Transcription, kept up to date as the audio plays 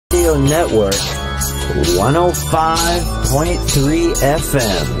Radio Network, 105.3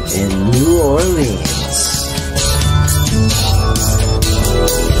 FM in New Orleans.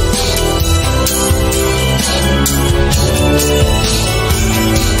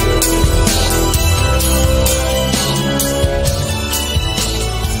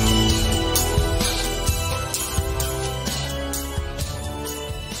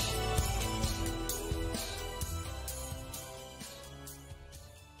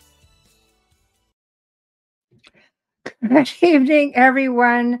 Good evening,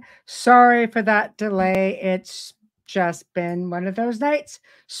 everyone. Sorry for that delay. It's just been one of those nights,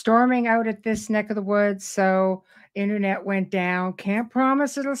 storming out at this neck of the woods. So internet went down. Can't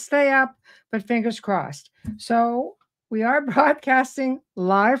promise it'll stay up, but fingers crossed. So we are broadcasting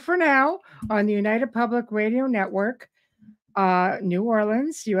live for now on the United Public Radio Network, New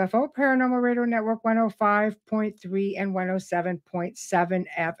Orleans, UFO Paranormal Radio Network 105.3 and 107.7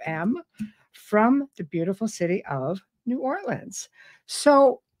 FM from the beautiful city of New Orleans.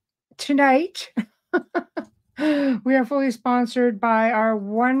 So tonight, we are fully sponsored by our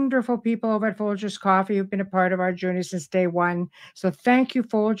wonderful people over at Folgers Coffee who've been a part of our journey since day one. So thank you,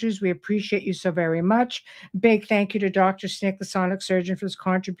 Folgers. We appreciate you so very much. Big thank you to Dr. Snick, the sonic surgeon, for his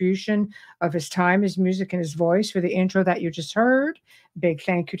contribution of his time, his music, and his voice for the intro that you just heard. Big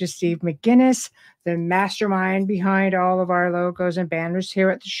thank you to Steve McGinnis, the mastermind behind all of our logos and banners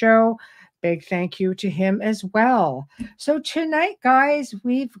here at the show. Big thank you to him as well. So tonight, guys,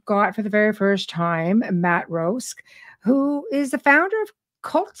 we've got for the very first time Matt Roeske, who is the founder of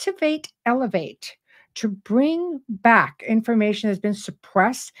Cultivate Elevate, to bring back information that's been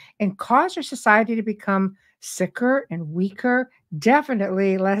suppressed and cause our society to become sicker and weaker,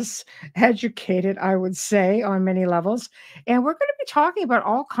 definitely less educated, I would say, on many levels. And we're going to be talking about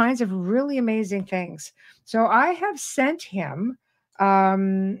all kinds of really amazing things. So I have sent him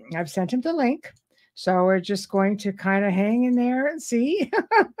the link. So we're just going to kind of hang in there and see.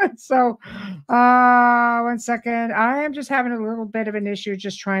 So 1 second. I am just having a little bit of an issue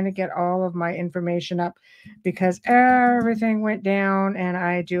just trying to get all of my information up because everything went down and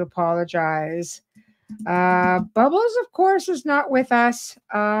I do apologize. Bubbles, of course, is not with us,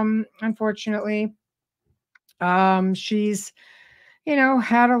 unfortunately. She's,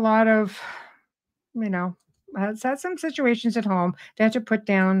 had a lot of, had some situations at home. They had to put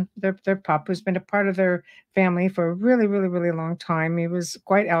down their pup, who's been a part of their family for a really, really, really long time. He was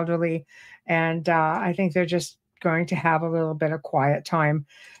quite elderly, and I think they're just going to have a little bit of quiet time.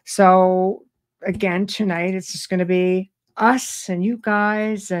 So again, tonight, it's just going to be us and you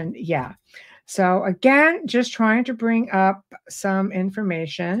guys, and yeah. So again, just trying to bring up some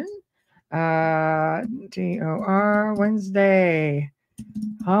information. DOR Wednesday.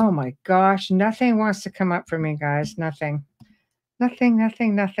 Oh my gosh, nothing wants to come up for me, guys. Nothing. But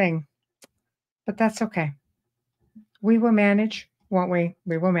that's okay. We will manage, won't we?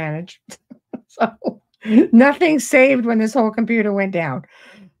 We will manage. So nothing saved when this whole computer went down.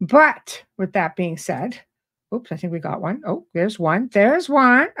 But with that being said, oops, I think we got one. Oh, there's one. There's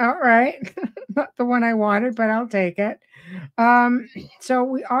one. All right. Not the one I wanted, but I'll take it. So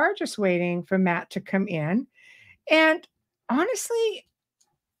we are just waiting for Matt to come in. And honestly,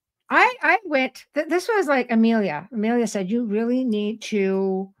 I went, this was like Amelia. Amelia said, you really need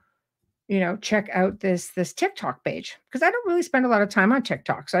to, check out this TikTok page, because I don't really spend a lot of time on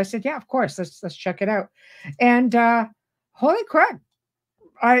TikTok. So I said, yeah, of course, let's check it out. And holy crap.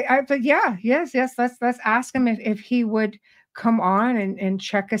 I thought, yes, let's ask him if he would come on and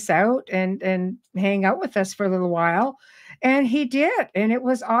check us out and hang out with us for a little while. And he did, and it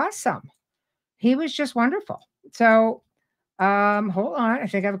was awesome. He was just wonderful. So hold on. I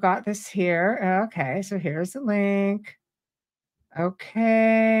think I've got this here. Okay, so here's the link.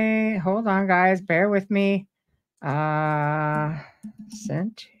 Okay, hold on, guys. Bear with me. Sent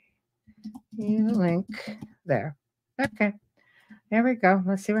you the link there. Okay, there we go.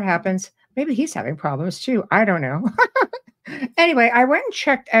 Let's see what happens. Maybe he's having problems too. I don't know. Anyway, I went and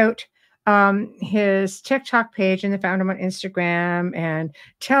checked out his TikTok page and found him on Instagram and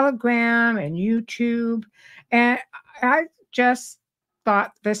Telegram and YouTube. And I just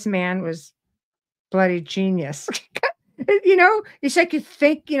thought this man was bloody genius. It's like you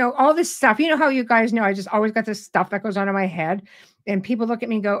think, all this stuff, how you guys know, I just always got this stuff that goes on in my head and people look at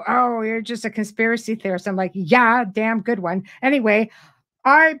me and go, oh, you're just a conspiracy theorist. I'm like, yeah, damn good one. Anyway,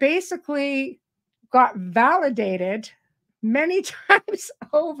 I basically got validated many times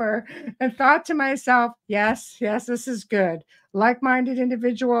over and thought to myself, yes, this is good. Like-minded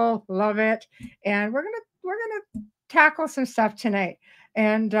individual, love it. And we're gonna tackle some stuff tonight.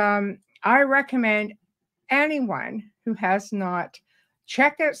 And I recommend anyone who has not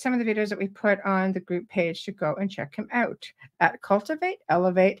check out some of the videos that we put on the group page to go and check him out at Cultivate,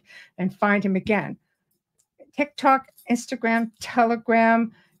 Elevate, and find him again. TikTok, Instagram,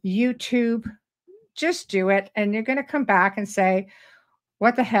 Telegram, YouTube. Just do it. And you're going to come back and say,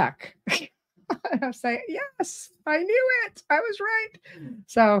 what the heck? And I'll say, yes, I knew it. I was right.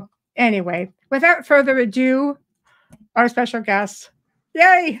 So anyway, without further ado, our special guest.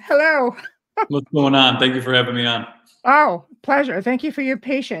 Yay. Hello. What's going on? Thank you for having me on. Oh, pleasure. Thank you for your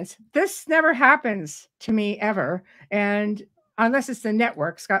patience. This never happens to me ever. And unless it's the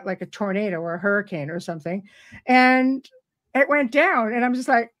network's got like a tornado or a hurricane or something. And it went down. And I'm just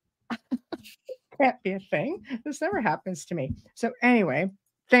like, can't be a thing. This never happens to me. So anyway,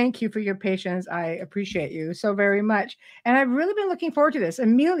 thank you for your patience. I appreciate you so very much. And I've really been looking forward to this.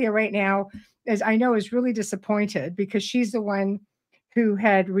 Amelia right now, as I know, is really disappointed because she's the one who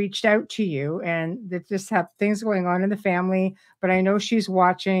had reached out to you, and they just have things going on in the family. But I know she's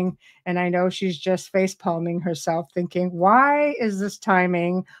watching, and I know she's just face palming herself thinking, why is this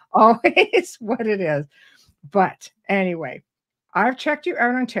timing always what it is? But anyway, I've checked you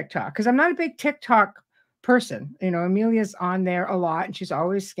out on TikTok because I'm not a big TikTok person. You know, Amelia's on there a lot and she's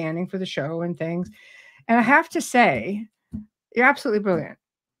always scanning for the show and things. And I have to say, you're absolutely brilliant.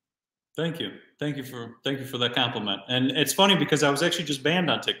 Thank you. Thank you for that compliment. And it's funny because I was actually just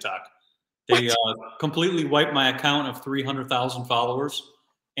banned on TikTok. They completely wiped my account of 300,000 followers.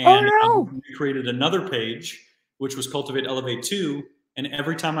 And oh, no. I created another page, which was Cultivate Elevate 2. And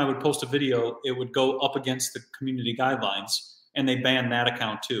every time I would post a video, it would go up against the community guidelines. And they banned that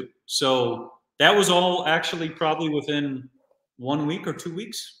account too. So that was all actually probably within 1 week or 2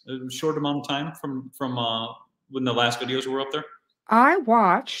 weeks, a short amount of time from when the last videos were up there. I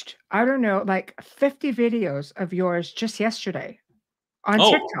watched, I don't know, like 50 videos of yours just yesterday on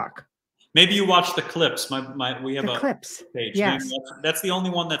TikTok. Maybe you watched the clips. We have the clips. Page. Yes. That's the only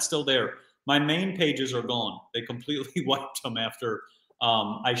one that's still there. My main pages are gone. They completely wiped them after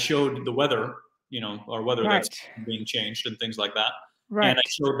I showed the weather, you know, or weather that's being changed and things like that. Right. And I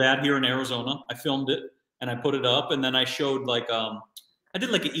showed that here in Arizona. I filmed it and I put it up, and then I showed like I did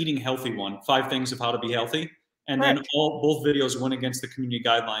like an eating healthy one, 5 things of how to be healthy. And then both videos went against the community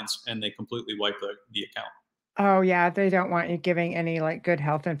guidelines and they completely wiped the account. Oh, yeah. They don't want you giving any like good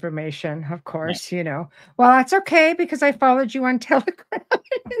health information, of course, you know. Well, that's okay because I followed you on Telegram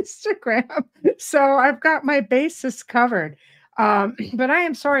and Instagram. So I've got my bases covered. But I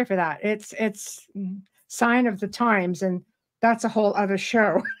am sorry for that. It's sign of the times. And that's a whole other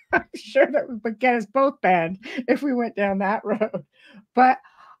show. I'm sure that would get us both banned if we went down that road. But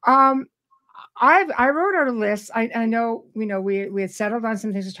I wrote out a list. I know, you know, we had settled on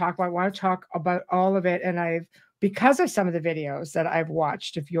some things to talk about. I want to talk about all of it. And because of some of the videos that I've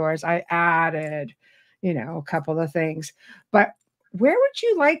watched of yours, I added, you know, a couple of things. But where would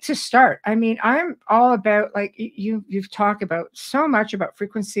you like to start? I mean, I'm all about, like, you've talked about so much about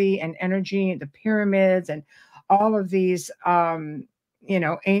frequency and energy and the pyramids and all of these, you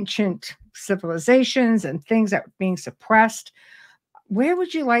know, ancient civilizations and things that were being suppressed. Where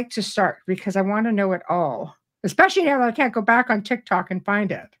would you like to start? Because I want to know it all, especially now that I can't go back on TikTok and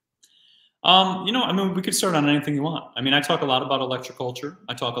find it. You know, I mean, we could start on anything you want. I mean, I talk a lot about electroculture.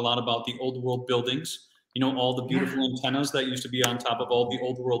 I talk a lot about the old world buildings, you know, all the beautiful antennas that used to be on top of all the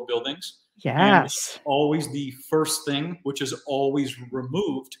old world buildings. Yes. And always the first thing, which is always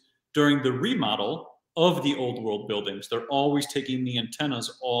removed during the remodel of the old world buildings. They're always taking the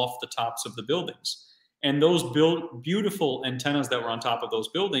antennas off the tops of the buildings. And those beautiful antennas that were on top of those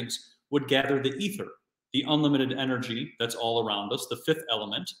buildings would gather the ether, the unlimited energy that's all around us, the 5th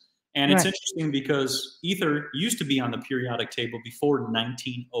element. And it's interesting because ether used to be on the periodic table before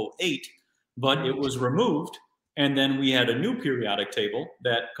 1908, but it was removed. And then we had a new periodic table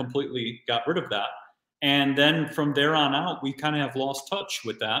that completely got rid of that. And then from there on out, we kind of have lost touch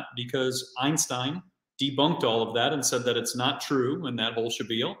with that because Einstein debunked all of that and said that it's not true and that whole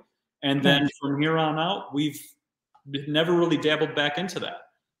spiel. And then from here on out, we've never really dabbled back into that.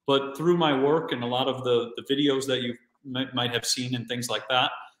 But through my work and a lot of the videos that you might have seen and things like that,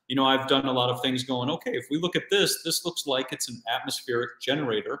 you know, I've done a lot of things going, okay, if we look at this, this looks like it's an atmospheric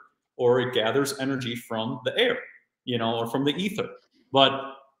generator, or it gathers energy from the air, you know, or from the ether.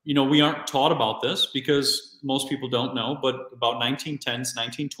 But, you know, we aren't taught about this because most people don't know, but about 1910s,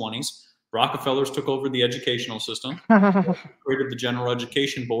 1920s, Rockefellers took over the educational system, created the General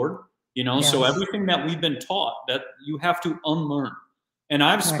Education Board, you know, so everything that we've been taught that you have to unlearn. And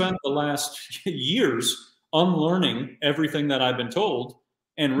I've spent the last years unlearning everything that I've been told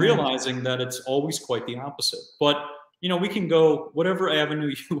and realizing that it's always quite the opposite. But, you know, we can go whatever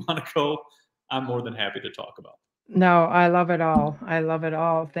avenue you want to go. I'm more than happy to talk about. No, I love it all. I love it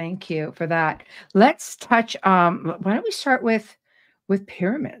all. Thank you for that. Let's touch why don't we start with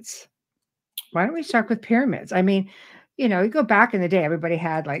pyramids? Why don't we start with pyramids? I mean, you know, you go back in the day, everybody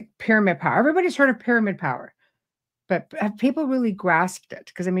had like pyramid power. Everybody's heard of pyramid power, but have people really grasped it?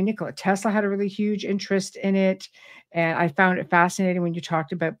 Because I mean, Nikola Tesla had a really huge interest in it. And I found it fascinating when you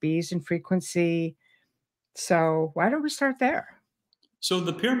talked about bees and frequency. So why don't we start there? So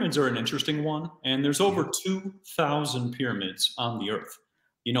the pyramids are an interesting one, and there's over 2,000 pyramids on the earth.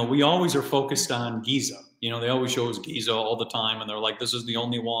 You know, we always are focused on Giza. You know, they always show us Giza all the time, and they're like, this is the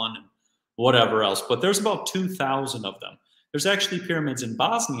only one, and whatever else. But there's about 2,000 of them. There's actually pyramids in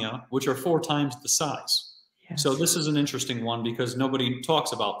Bosnia, which are 4 times the size. So this is an interesting one because nobody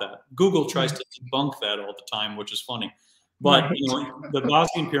talks about that. Google tries to debunk that all the time, which is funny. But you know, the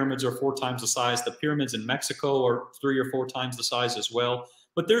Bosnian pyramids are 4 times the size. The pyramids in Mexico are 3 or 4 times the size as well.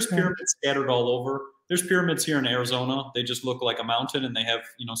 But there's pyramids scattered all over. There's pyramids here in Arizona. They just look like a mountain, and they have,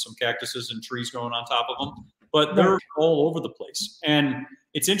 you know, some cactuses and trees growing on top of them. But they're all over the place. And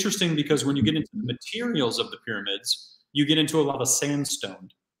it's interesting because when you get into the materials of the pyramids, you get into a lot of sandstone.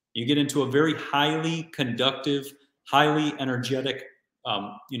 You get into a very highly conductive, highly energetic,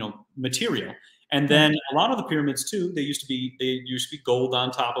 you know, material. And then a lot of the pyramids too, they used to be gold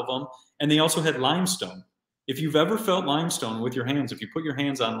on top of them, and they also had limestone. If you've ever felt limestone with your hands, if you put your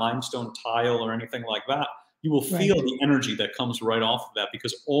hands on limestone tile or anything like that, you will feel the energy that comes right off of that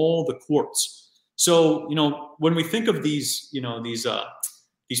because all the quartz. So, you know, when we think of these, you know, these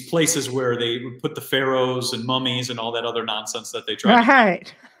places where they would put the pharaohs and mummies and all that other nonsense that they try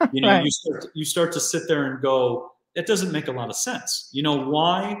to, you know, you start to sit there and go, it doesn't make a lot of sense. You know,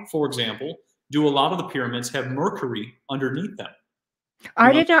 why, for example, do a lot of the pyramids have mercury underneath them?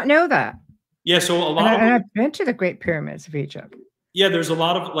 I did not know that. Yeah, so a lot and I've been to the Great Pyramids of Egypt. Yeah, there's a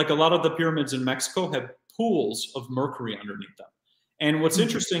lot of the pyramids in Mexico have pools of mercury underneath them. And what's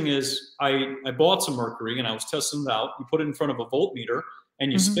interesting is I bought some mercury and I was testing it out. You put it in front of a voltmeter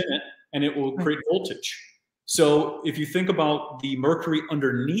and you spin it and it will create voltage. So if you think about the mercury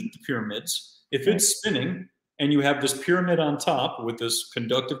underneath the pyramids, if it's spinning and you have this pyramid on top with this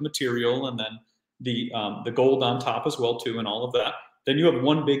conductive material and then the gold on top as well too and all of that, then you have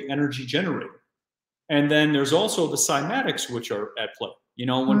one big energy generator. And then there's also the cymatics which are at play. You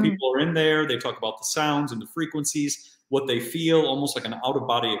know, when people are in there, they talk about the sounds and the frequencies, what they feel, almost like an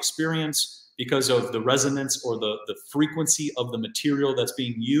out-of-body experience because of the resonance or the frequency of the material that's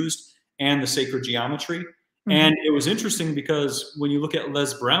being used and the sacred geometry. And it was interesting because when you look at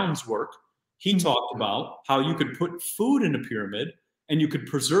Les Brown's work, he talked about how you could put food in a pyramid and you could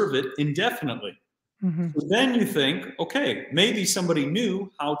preserve it indefinitely. So then you think, okay, maybe somebody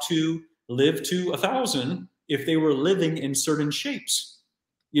knew how to live to 1,000 if they were living in certain shapes,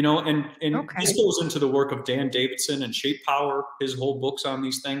 you know, and this goes into the work of Dan Davidson and Shape Power, his whole books on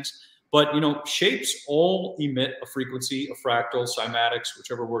these things. But, you know, shapes all emit a frequency, a fractal, cymatics,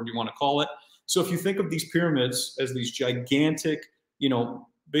 whichever word you want to call it. So if you think of these pyramids as these gigantic, you know,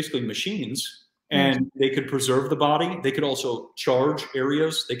 basically machines, and they could preserve the body, they could also charge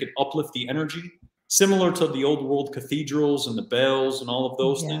areas, they could uplift the energy. Similar to the old world cathedrals and the bells and all of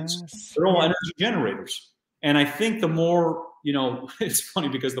those things. They're all energy generators. And I think the more, you know, it's funny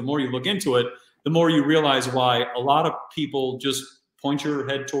because the more you look into it, the more you realize why a lot of people just point your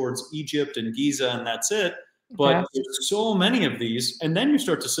head towards Egypt and Giza and that's it. But there's so many of these. And then you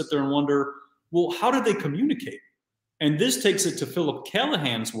start to sit there and wonder, well, how did they communicate? And this takes it to Philip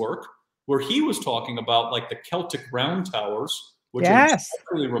Callahan's work, where he was talking about like the Celtic round towers, which are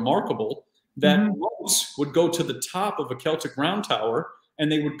really remarkable. That monks would go to the top of a Celtic round tower and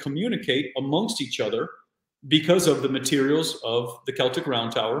they would communicate amongst each other because of the materials of the Celtic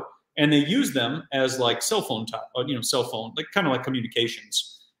round tower. And they use them as like cell phone, like kind of like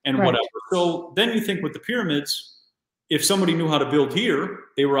communications and whatever. So then you think with the pyramids, if somebody knew how to build here,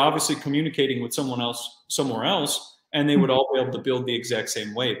 they were obviously communicating with someone else somewhere else, and they would all be able to build the exact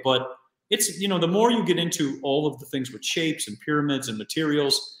same way. But it's, you know, the more you get into all of the things with shapes and pyramids and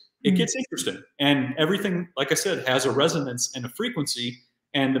materials, it gets interesting. And everything, like I said, has a resonance and a frequency,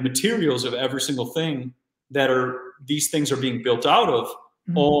 and the materials of every single thing that these things are being built out of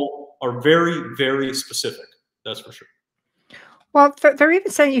all are very, very specific. That's for sure. Well, they're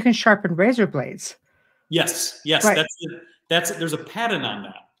even saying you can sharpen razor blades. Yes. There's a patent on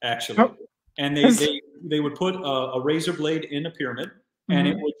that, actually. And they would put a razor blade in a pyramid and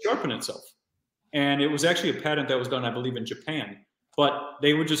it would sharpen itself. And it was actually a patent that was done, I believe, in Japan. But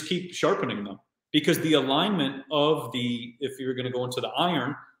they would just keep sharpening them because the alignment of if you're going to go into the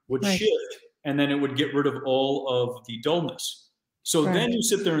iron, would shift, and then it would get rid of all of the dullness. So then you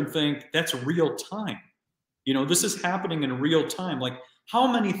sit there and think, that's real time. You know, this is happening in real time. Like, how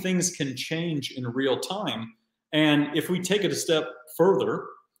many things can change in real time? And if we take it a step further,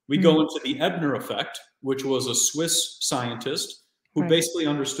 we go into the Ebner effect, which was a Swiss scientist who basically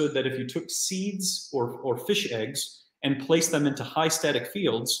understood that if you took seeds or fish eggs and placed them into high static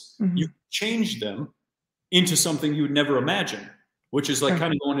fields, you change them into something you would never imagine, which is like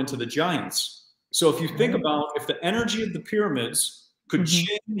kind of going into the giants. So if you think about if the energy of the pyramids could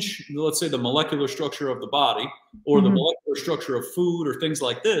change, let's say, the molecular structure of the body or the molecular structure of food or things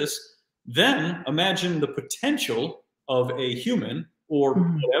like this, then imagine the potential of a human or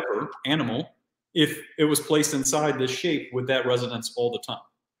whatever animal if it was placed inside this shape with that resonance all the time.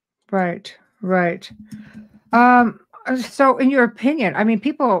 Right, right. So in your opinion, I mean,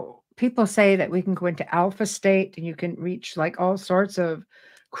 people say that we can go into alpha state and you can reach like all sorts of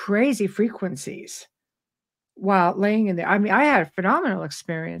crazy frequencies while laying in there. I mean, I had phenomenal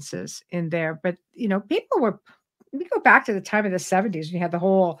experiences in there, but you know, we go back to the time of the 70s when you had the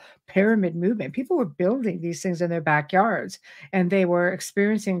whole pyramid movement. People were building these things in their backyards and they were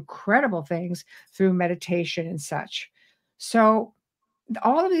experiencing incredible things through meditation and such. So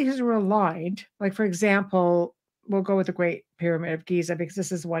all of these were aligned. Like, for example, we'll go with the Great Pyramid of Giza because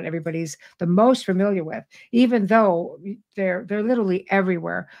this is what everybody's the most familiar with, even though they're literally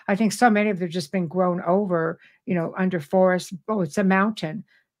everywhere. I think so many of them have just been grown over, you know, under forest. Oh, it's a mountain.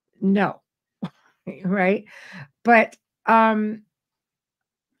 No, right? But if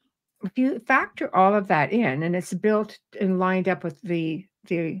you factor all of that in and it's built and lined up with the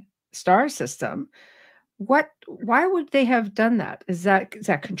star system, why would they have done that? Does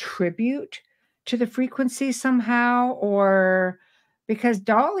that contribute to the frequency somehow? Or because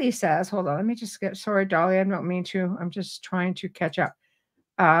Dolly says, hold on, let me just sorry, Dolly, I don't mean to, I'm just trying to catch up.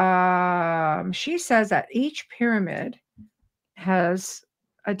 She says that each pyramid has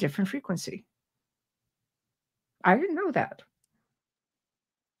a different frequency. I didn't know that.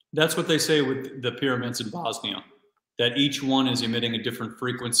 That's what they say with the pyramids in Bosnia, that each one is emitting a different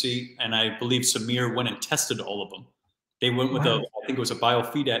frequency. And I believe Samir went and tested all of them. They went with I think it was a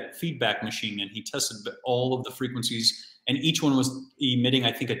biofeedback machine, and he tested all of the frequencies, and each one was emitting,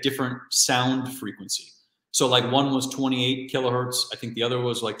 I think, a different sound frequency. So like one was 28 kilohertz. I think the other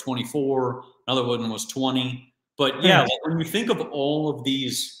was like 24. Another one was 20. But yeah, like when you think of all of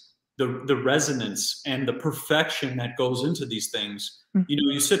these, the resonance and the perfection that goes into these things, you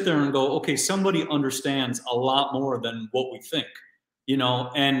know, you sit there and go, okay, somebody understands a lot more than what we think, you know.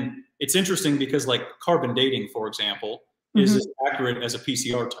 And it's interesting because like carbon dating, for example, is as accurate as a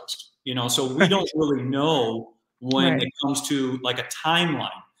PCR test, you know. So we don't really know when it comes to like a timeline.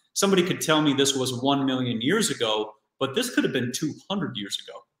 Somebody could tell me this was 1 million years ago, but this could have been 200 years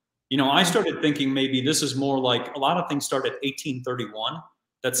ago. You know, I started thinking maybe this is more like a lot of things start at 1831.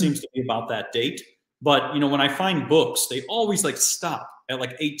 That seems to be about that date. But, you know, when I find books, they always like stop at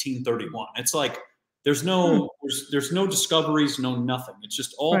like 1831. It's like there's no discoveries, no nothing. It's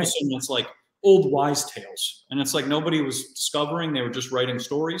just all of a sudden it's like old wise tales. And it's like nobody was discovering, they were just writing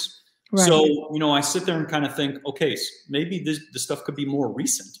stories. So, you know, I sit there and kind of think, okay, so maybe this stuff could be more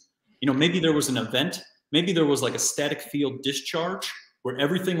recent. You know, maybe there was an event, maybe there was like a static field discharge where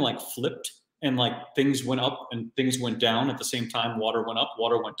everything like flipped and like things went up and things went down at the same time. Water went up,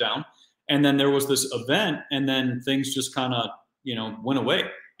 water went down. And then there was this event, and then things just kind of, you know, went away.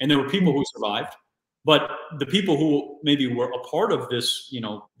 And there were people who survived, but the people who maybe were a part of this, you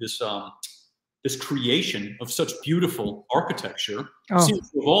know, this creation of such beautiful architecture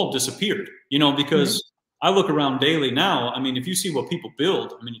seems to have all disappeared, you know, because I look around daily now. I mean, if you see what people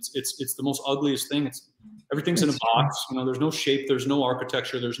build, I mean, it's the most ugliest thing. Everything's in a box, you know, there's no shape, there's no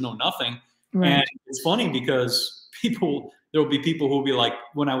architecture, there's no nothing. And it's funny because there'll be people who'll be like,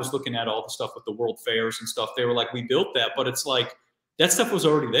 when I was looking at all the stuff with the world fairs and stuff, they were like, we built that, but it's like, that stuff was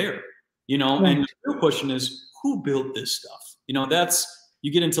already there, you know? And the real question is, who built this stuff? You know,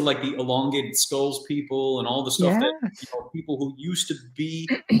 you get into like the elongated skulls people and all the stuff that, you know, people who used to be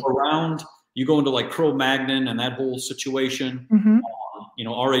around, you go into like Cro-Magnon and that whole situation, you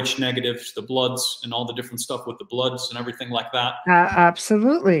know, RH negatives, the bloods and all the different stuff with the bloods and everything like that.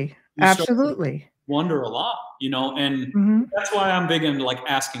 Absolutely. Absolutely. Wonder a lot, you know, and that's why I'm big into like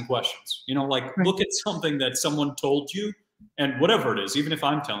asking questions, you know, like look at something that someone told you and whatever it is, even if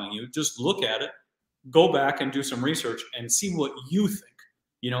I'm telling you, just look at it, go back and do some research and see what you think.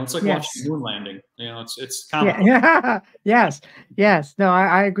 You know, it's like watching moon landing. You know, it's kind of yes. No,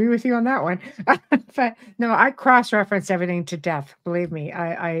 I agree with you on that one. No, I cross-reference everything to death. Believe me,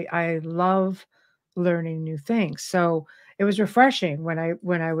 I love learning new things. So it was refreshing when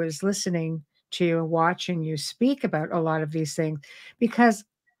I was listening to you and watching you speak about a lot of these things, because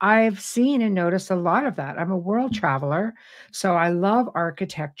I've seen and noticed a lot of that. I'm a world traveler, so I love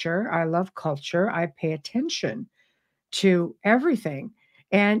architecture. I love culture. I pay attention to everything.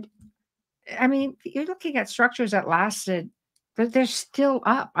 And I mean, you're looking at structures that lasted, but they're still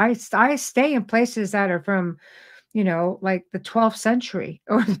up. I stay in places that are from, like the 12th century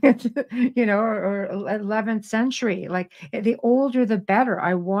or, or 11th century. Like the older, the better.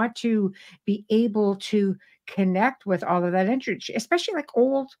 I want to be able to connect with all of that energy, especially like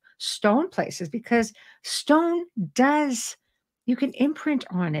old stone places, because stone does, you can imprint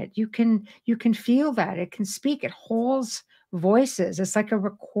on it. You can feel that it can speak. It holds voices. It's like a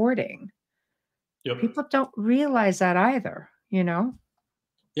recording. Yep. People don't realize that either.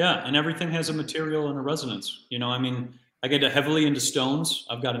 Yeah, and everything has a material and a resonance. I mean, I get heavily into stones.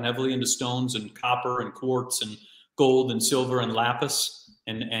 I've gotten heavily into stones and copper and quartz and gold and silver and lapis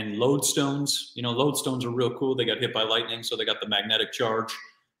and lodestones. Lodestones are real cool. They got hit by lightning, so they got the magnetic charge.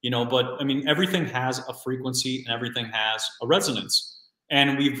 But I mean, everything has a frequency and everything has a resonance.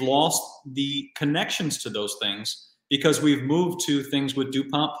 And we've lost the connections to those things because we've moved to things with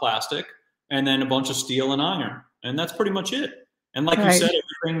DuPont plastic and then a bunch of steel and iron. And that's pretty much it. And like you said,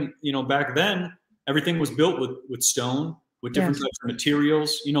 everything, back then, everything was built with stone, with different types of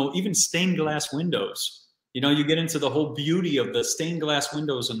materials, even stained glass windows. You get into the whole beauty of the stained glass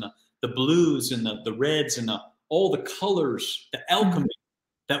windows and the blues and the reds and all the colors, the alchemy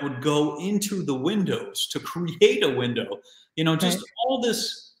that would go into the windows to create a window. Just all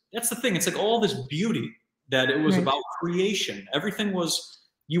this, that's the thing. It's like all this beauty that it was about creation. Everything was,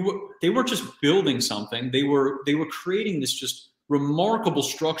 they weren't just building something. They were creating this just remarkable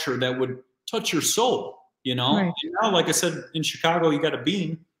structure that would touch your soul, And now, like I said, in Chicago, you got a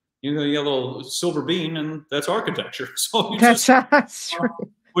bean, you got a little silver bean, and that's architecture. So that's true.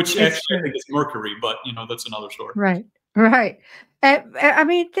 Which actually I think is Mercury, but that's another story. Right. And, I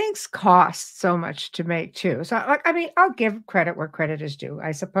mean, things cost so much to make too. So, I'll give credit where credit is due.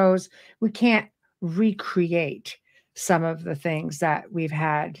 I suppose we can't recreate some of the things that we've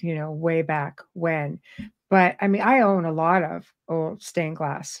had, way back when. But I mean, I own a lot of old stained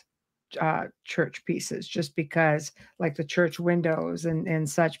glass church pieces just because, like the church windows and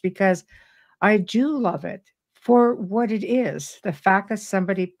such, because I do love it for what it is, the fact that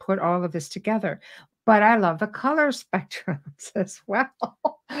somebody put all of this together. But I love the color spectrums as well.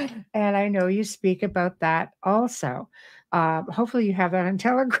 And I know you speak about that also. Hopefully you have that on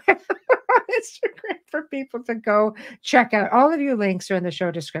Telegram. Instagram for people to go check out. All of your links are in the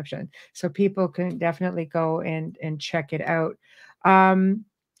show description, so people can definitely go and check it out.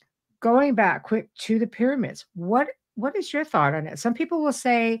 Going back quick to the pyramids, what is your thought on it? Some people will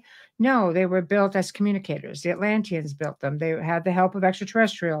say, no, they were built as communicators. The Atlanteans built them. They had the help of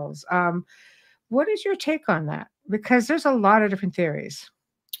extraterrestrials. What is your take on that? Because there's a lot of different theories,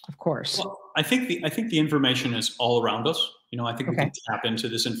 of course. Well, I think the information is all around us. I think we can tap into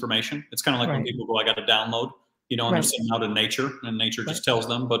this information. It's kind of like when people go, I got to download, and they're sitting out in nature, and nature just tells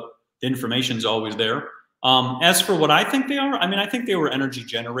them, but the information's always there. As for what I think they are, I mean, I think they were energy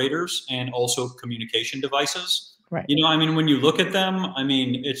generators and also communication devices. Right. I mean, when you look at them, I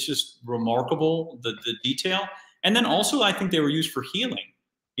mean, it's just remarkable, the detail. And then also, I think they were used for healing.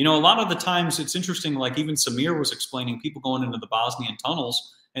 A lot of the times it's interesting, like even Samir was explaining, people going into the Bosnian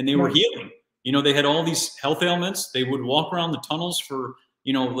tunnels and they were healing. They had all these health ailments. They would walk around the tunnels for,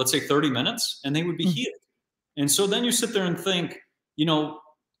 let's say 30 minutes and they would be healed. And so then you sit there and think,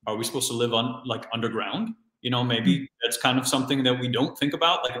 are we supposed to live underground? Maybe that's kind of something that we don't think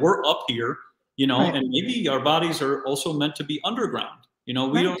about. Like we're up here, and maybe our bodies are also meant to be underground. We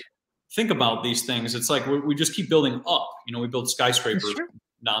don't think about these things. It's like we just keep building up, we build skyscrapers,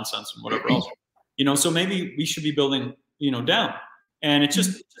 nonsense and whatever else, so maybe we should be building, down. And it's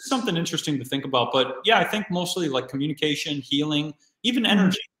just something interesting to think about. But yeah, I think mostly like communication, healing, even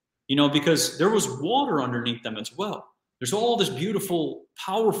energy, because there was water underneath them as well. There's all this beautiful,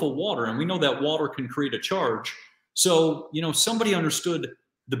 powerful water. And we know that water can create a charge. So, somebody understood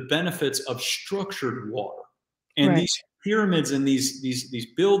the benefits of structured water. And these pyramids and these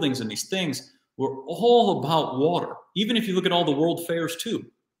buildings and these things were all about water. Even if you look at all the world fairs too,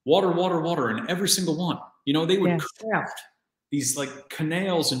 water in every single one. They would craft these like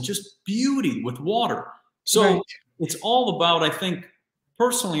canals and just beauty with water. So it's all about, I think,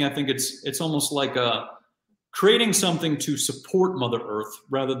 personally, I think it's almost like creating something to support Mother Earth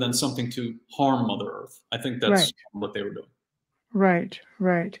rather than something to harm Mother Earth. I think that's what they were doing. Right.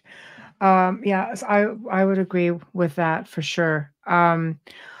 Yeah, I would agree with that for sure.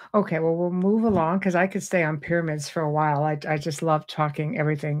 Okay, well, we'll move along because I could stay on pyramids for a while. I just love talking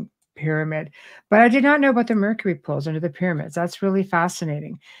everything pyramid. But I did not know about the Mercury Pools under the pyramids. That's really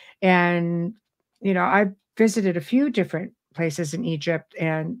fascinating. And, you know, I visited a few different places in Egypt,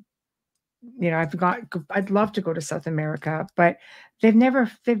 and, you know, I'd love to go to South America, but they've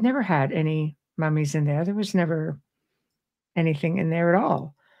never had any mummies in there. There was never anything in there at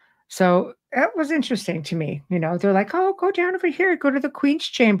all. So that was interesting to me. You know, they're like, oh, go down over here, go to the Queen's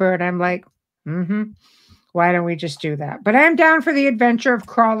Chamber. And I'm like, why don't we just do that? But I'm down for the adventure of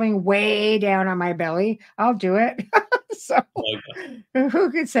crawling way down on my belly. I'll do it. So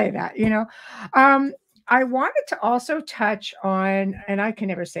who could say that, you know? I wanted to also touch on, and I can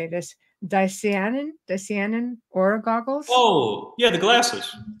never say this, Dysanin aura goggles. Oh, yeah, the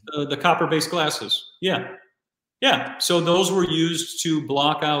glasses, the copper-based glasses. Yeah. Yeah, so those were used to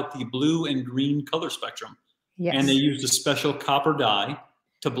block out the blue and green color spectrum. Yes. And they used a special copper dye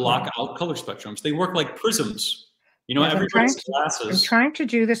to block out color spectrums. They work like prisms. You know, Yes, everybody's glasses. I'm trying to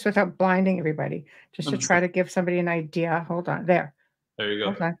do this without blinding everybody, just to try to give somebody an idea. Hold on. There. There you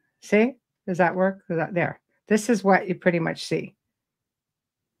go. Hold on. See? Does that work? There. This is what you pretty much see.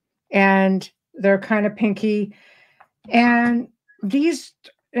 And they're kind of pinky. And these,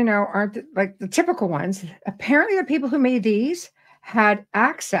 you know, aren't like the typical ones. Apparently the people who made these had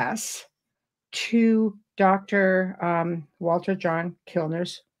access to Dr. Walter John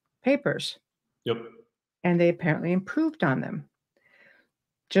Kilner's papers. Yep. And they apparently improved on them.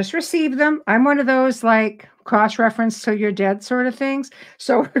 Just received them. I'm one of those like cross-reference till you're dead sort of things.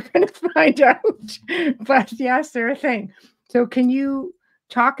 So we're going to find out. But yes, they're a thing. So can you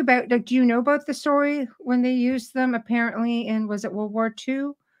talk about, like, do you know about the story when they used them apparently in, was it World War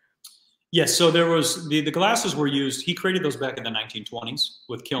II? Yes, so there was, the glasses were used, he created those back in the 1920s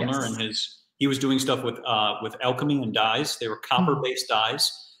with Kilner, Yes. and he was doing stuff with alchemy and dyes. They were copper-based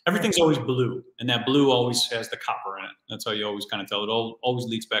dyes. Everything's always blue, and that blue always has the copper in it. That's how you always kind of tell. It always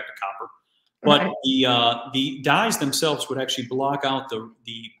leads back to copper. But the dyes themselves would actually block out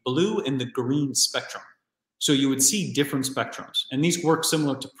the blue and the green spectrum. So you would see different spectrums. And these work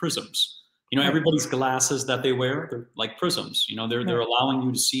similar to prisms. You know, everybody's glasses that they wear, they're like prisms. You know, they're allowing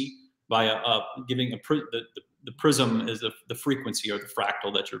you to see by giving the prism is the frequency or the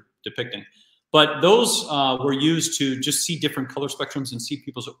fractal that you're depicting. But those were used to just see different color spectrums and see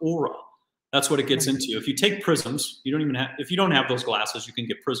people's aura. That's what it gets into. If you take prisms, you don't even have, if you don't have those glasses, you can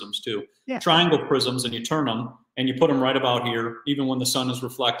get prisms too. Yeah. Triangle prisms, and you turn them and you put them right about here, even when the sun is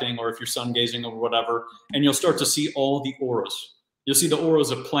reflecting or if you're sun gazing or whatever, and you'll start to see all the auras. You'll see the auras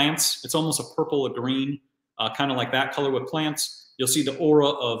of plants. It's almost a purple or green, kind of like that color with plants. You'll see the aura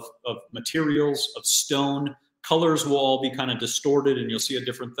of materials, of stone. Colors will all be kind of distorted and you'll see a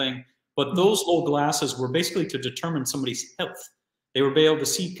different thing. But those little glasses were basically to determine somebody's health. They would be able to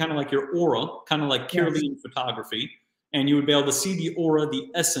see kind of like your aura, kind of like Kirlian photography. And you would be able to see the aura,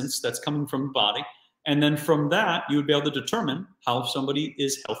 the essence that's coming from the body. And then from that, you would be able to determine how somebody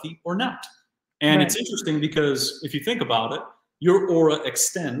is healthy or not. And it's interesting because if you think about it, your aura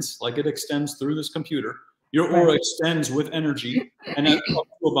extends, like it extends through this computer. Your aura extends with energy and up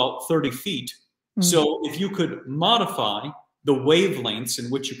to about 30 feet. So if you could modify the wavelengths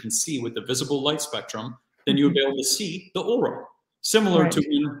in which you can see with the visible light spectrum, then you would be able to see the aura. Similar to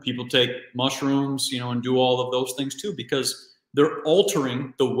when people take mushrooms, you know, and do all of those things too, because they're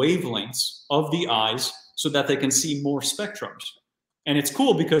altering the wavelengths of the eyes so that they can see more spectrums. And it's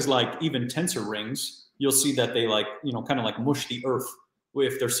cool because like even tensor rings, you'll see that they like, you know, kind of like mush the earth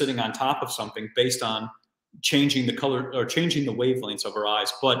if they're sitting on top of something based on changing the color or changing the wavelengths of our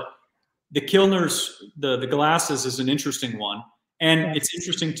eyes. But the Kilner's, the glasses is an interesting one. And it's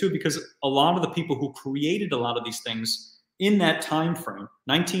interesting too, because a lot of the people who created a lot of these things in that time frame,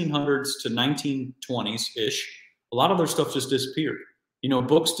 1900s to 1920s-ish, a lot of their stuff just disappeared. You know,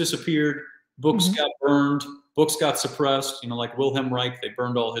 books disappeared, books got burned, books got suppressed, you know, like Wilhelm Reich, they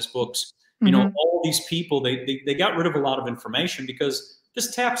burned all his books. You know, all these people, they got rid of a lot of information because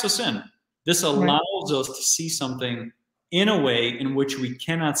this taps us in. This allows us to see something in a way in which we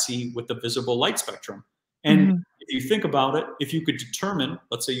cannot see with the visible light spectrum. And if you think about it, if you could determine,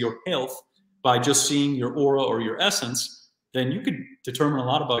 let's say, your health by just seeing your aura or your essence, then you could determine a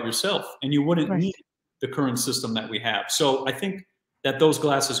lot about yourself and you wouldn't need the current system that we have. So I think that those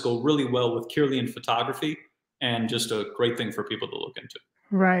glasses go really well with Kirlian photography and just a great thing for people to look into.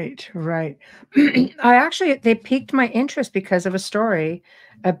 Right. They piqued my interest because of a story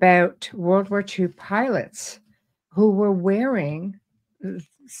about World War II pilots who were wearing,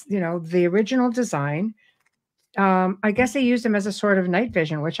 you know, the original design. I guess they used them as a sort of night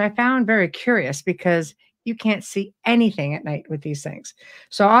vision, which I found very curious because you can't see anything at night with these things.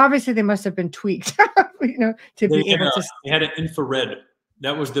 So obviously they must have been tweaked, you know, to be able to. They had an infrared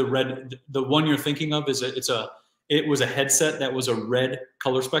That was the red. The one you're thinking of is it was a headset that was a red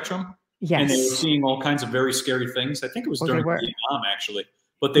color spectrum. Yes. And they were seeing all kinds of very scary things. I think it was during Vietnam, actually.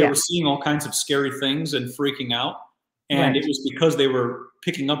 But they Yeah. were seeing all kinds of scary things and freaking out. And Right. it was because they were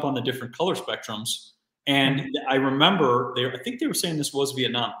picking up on the different color spectrums. And I remember, I think they were saying this was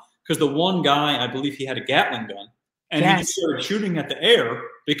Vietnam, because the one guy, I believe he had a Gatling gun. And he just started shooting at the air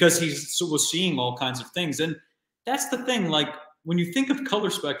because he was seeing all kinds of things. And that's the thing. Like, when you think of color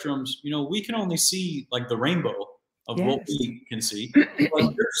spectrums, you know, we can only see like the rainbow of what we can see.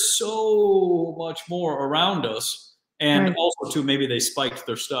 But there's so much more around us. And also, too, maybe they spiked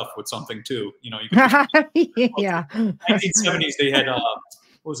their stuff with something, too. You know, you can yeah. 1970s, they had, what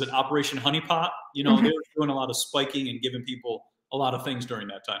was it, Operation Honeypot? You know, they were doing a lot of spiking and giving people a lot of things during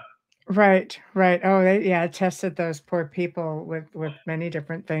that time. Right, right. Oh, they tested those poor people with many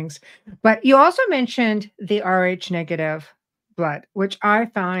different things. But you also mentioned the Rh negative blood, which I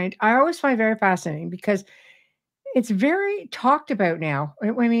always find very fascinating because it's very talked about now.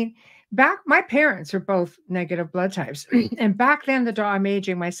 I mean, my parents are both negative blood types, and back then I'm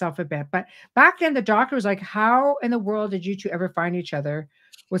aging myself a bit, but back then the doctor was like, "How in the world did you two ever find each other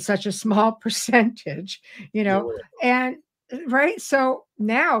with such a small percentage?" You know, and right. So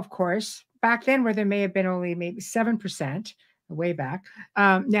now, of course, back then where there may have been only maybe 7%, way back,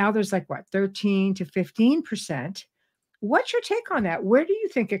 now there's like what 13 to 15%. What's your take on that? Where do you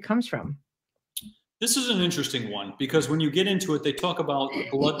think it comes from? This is an interesting one because when you get into it, they talk about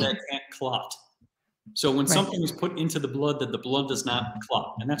blood that can't clot. So when something is put into the blood that the blood does not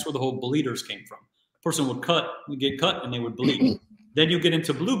clot, and that's where the whole bleeders came from. A person would get cut, and they would bleed. Then you get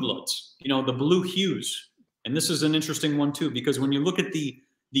into blue bloods, you know, the blue hues. And this is an interesting one too, because when you look at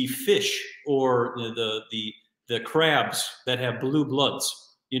the fish or the crabs that have blue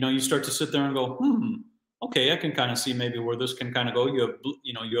bloods, you know, you start to sit there and go, okay, I can kind of see maybe where this can kind of go. You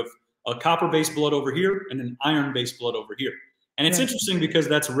have a copper-based blood over here and an iron-based blood over here. And it's interesting because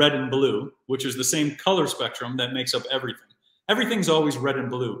that's red and blue, which is the same color spectrum that makes up everything. Everything's always red and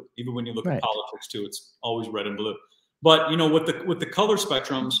blue. Even when you look at politics too, it's always red and blue. But, you know, with the color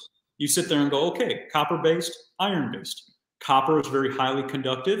spectrums, you sit there and go, okay, copper-based, iron-based. Copper is very highly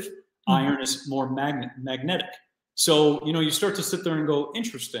conductive. Iron is more magnetic. So, you know, you start to sit there and go,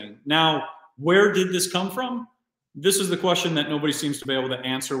 interesting. Now, where did this come from? This is the question that nobody seems to be able to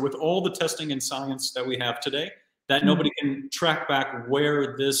answer with all the testing and science that we have today, that nobody can track back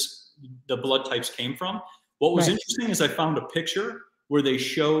where the blood types came from. What was interesting is I found a picture where they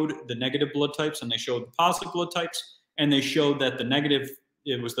showed the negative blood types and they showed the positive blood types, and they showed that the negative,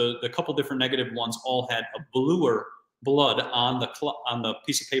 it was the couple different negative ones all had a bluer blood on the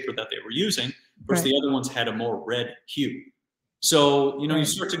piece of paper that they were using, versus the other ones had a more red hue. So, you know, you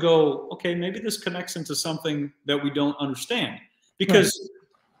start to go, okay, maybe this connects into something that we don't understand, because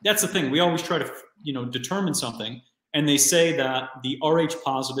that's the thing. We always try to, you know, determine something, and they say that the Rh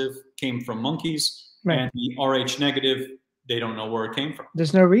positive came from monkeys and the Rh negative, they don't know where it came from.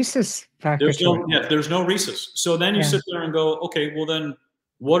 There's no rhesus factor. There's no rhesus. So then you sit there and go, okay, well then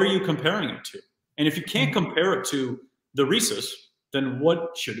what are you comparing it to? And if you can't compare it to the rhesus, then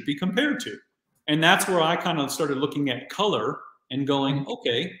what should it be compared to? And that's where I kind of started looking at color and going,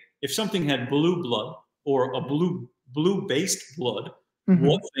 okay, if something had blue blood or a blue-based blood,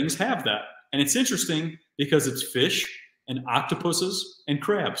 what things have that? And it's interesting because it's fish and octopuses and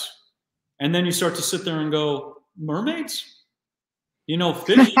crabs. And then you start to sit there and go, mermaids? You know,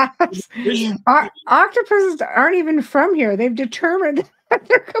 fish. Octopuses aren't even from here. They've determined that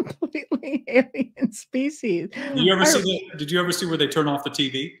they're completely alien species. Did you ever see where they turn off the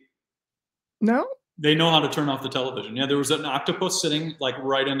TV? No. They know how to turn off the television. Yeah, there was an octopus sitting like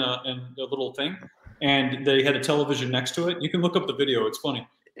right in a little thing, and they had a television next to it. You can look up the video; it's funny.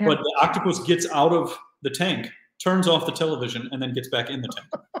 Yeah. But the octopus gets out of the tank, turns off the television, and then gets back in the tank.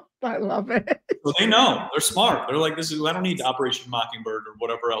 I love it. So they know, they're smart. They're like, I don't need Operation Mockingbird or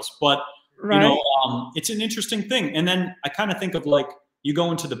whatever else. But you know, it's an interesting thing. And then I kind of think of like, you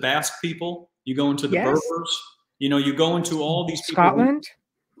go into the Basque people, you go into the Berbers, you know, you go into all these people. Scotland.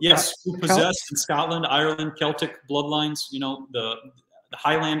 Who possess in Scotland, Ireland, Celtic bloodlines, you know, the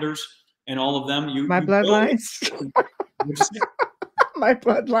Highlanders and all of them. My bloodlines. My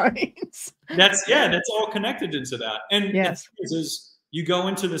bloodlines. That's all connected into that. And is you go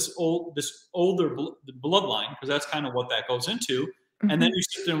into this older bloodline, because that's kind of what that goes into, and then you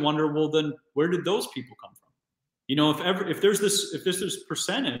sit there and wonder, well, then where did those people come from? You know, if there's this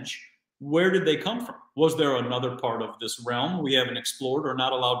percentage, where did they come from? Was there another part of this realm we haven't explored or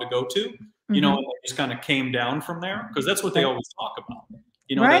not allowed to go to? You know, and they just kind of came down from there, because that's what they always talk about.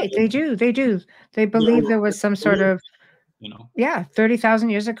 You know, they do. They believe there was some sort of you know. Yeah, 30,000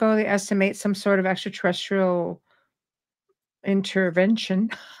 years ago, they estimate some sort of extraterrestrial intervention,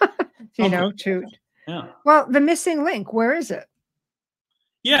 you Okay. know, to, Yeah. well, the missing link, where is it?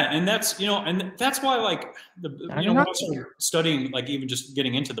 Yeah, and that's, you know, and that's why, like, I you know, don't when know. I started studying, like, even just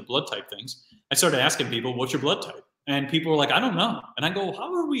getting into the blood type things, I started asking people, "What's your blood type?" And people were like, "I don't know." And I go,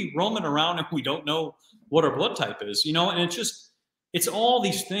 "How are we roaming around if we don't know what our blood type is?" You know, and it's all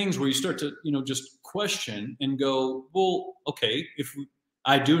these things where you start to, you know, just question and go, "Well, okay, if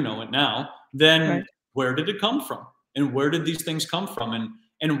I do know it now, then Right. where did it come from? And where did these things come from?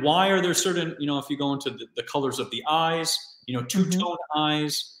 And why are there certain, you know, if you go into the colors of the eyes, you know, Mhm. two-tone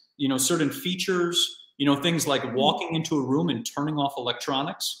eyes, you know, certain features, you know, things like walking into a room and turning off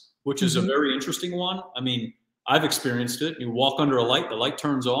electronics, which is a Mhm. very interesting one. I mean, I've experienced it. You walk under a light, the light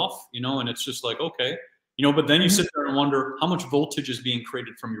turns off, you know, and it's just like, okay, you know, but then you Mhm. sit there and wonder how much voltage is being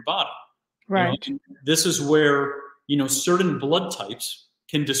created from your body. You know, Right. and this is where, you know, certain blood types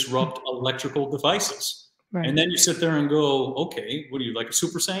can Mm. disrupt electrical devices. And Right. then you sit there and go, okay, what are you, like a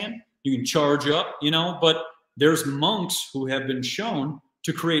Super Saiyan? You can charge up, you know, but there's monks who have been shown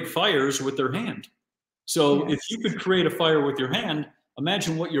to create fires with their hand. So if you Yes. could create a fire with your hand,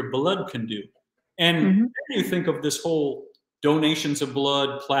 imagine what your blood can do. And Mhm. then you think of this whole donations of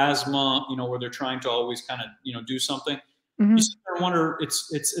blood, plasma, you know, where they're trying to always kind of, you know, do something. You Mhm. sit there and wonder,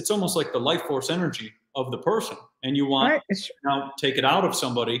 it's almost like the life force energy of the person, and you want Right. to now take it out of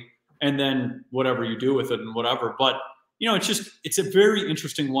somebody, and then whatever you do with it and whatever. But you know, it's a very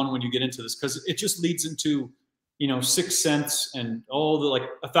interesting one when you get into this, because it just leads into, you know, Sixth Sense and all the, like,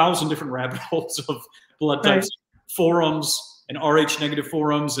 1,000 different rabbit holes of blood types, Right. forums and RH negative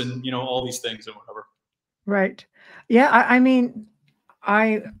forums, and you know, all these things and whatever. Right. Yeah, I mean,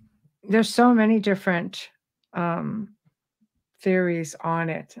 I there's so many different um theories on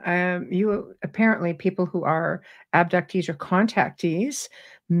it. You apparently people who are abductees or contactees,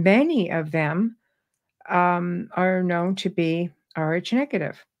 many of them are known to be RH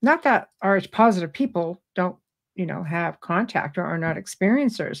negative. Not that RH positive people don't, you know, have contact or are not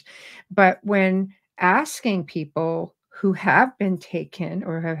experiencers, but when asking people who have been taken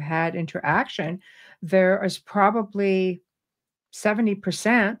or have had interaction, there is probably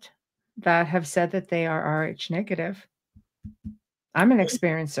 70% that have said that they are RH negative. I'm an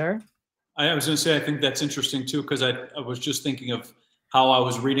experiencer. I was going to say, I think that's interesting too, because I was just thinking of how I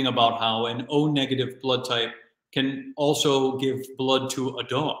was reading about how an O negative blood type can also give blood to a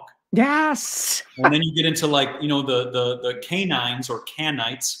dog. Yes. And then you get into, like, you know, the canines or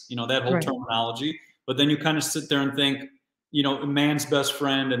canites, you know, that whole Right. terminology. But then you kind of sit there and think, you know, man's best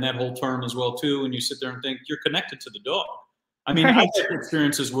friend and that whole term as well too. And you sit there and think you're connected to the dog. I mean, I've Right. had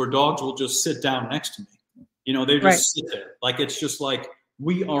experiences where dogs will just sit down next to me. You know, they Right. just sit there. Like, it's just like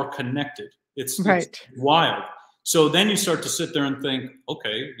we are connected. It's Right. wild. So then you start to sit there and think,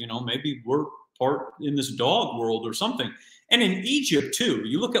 okay, you know, maybe we're part in this dog world or something. And in Egypt too,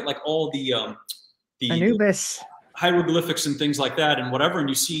 you look at, like, all the Anubis. hieroglyphics and things like that and whatever, and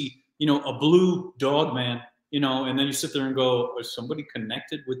you see, you know, a blue dog man, you know, and then you sit there and go, is somebody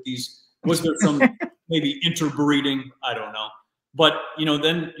connected with these? Was there some maybe interbreeding? I don't know. But, you know,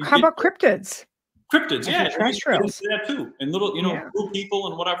 then you How get about cryptids? cryptids, yeah, and then you get into Extraterrestrials. that too. And little, you know, Yeah. blue people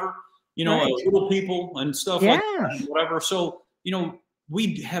and whatever, you know, Right. little people and stuff like that and Yes. whatever. So, you know,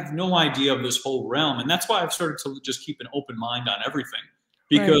 we have no idea of this whole realm. And that's why I've started to just keep an open mind on everything,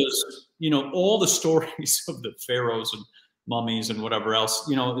 Right. because, you know, all the stories of the pharaohs and mummies and whatever else,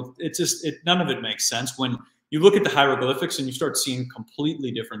 you know, it's just, none of it makes sense when you look at the hieroglyphics and you start seeing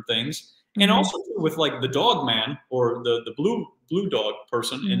completely different things. And Mhm. also too, with, like, the dog man or the blue dog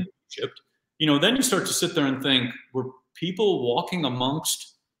person in Mhm. Egypt, you know, then you start to sit there and think, were people walking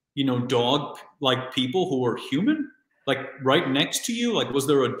amongst, you know, dog like people who were human, like right next to you? Like, was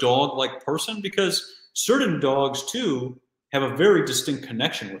there a dog like person? Because certain dogs too have a very distinct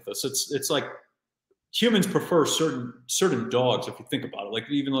connection with us. It's like humans prefer certain dogs, if you think about it. Like,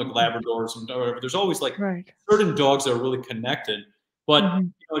 even like Labradors and whatever, there's always, like, Right. certain dogs that are really connected. But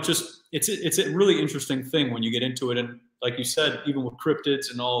Mhm. you know, it's a really interesting thing when you get into it. And like you said, even with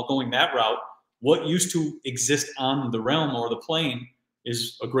cryptids and all going that route, what used to exist on the realm or the plane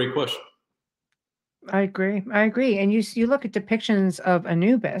is a great question. I agree. I agree. And you look at depictions of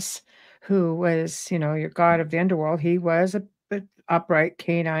Anubis, who was, you know, your god of the underworld. He was a upright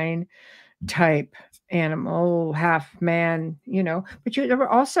canine type animal, half man, you know. But there were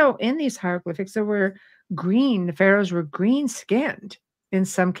also in these hieroglyphics, there were green, the pharaohs were green skinned in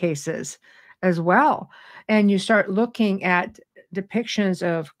some cases as well. And you start looking at depictions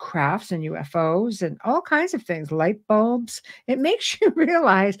of crafts and UFOs and all kinds of things, light bulbs. It makes you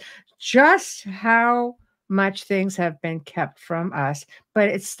realize just how much things have been kept from us, but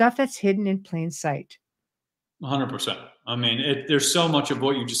it's stuff that's hidden in plain sight. 100%. I mean, there's so much of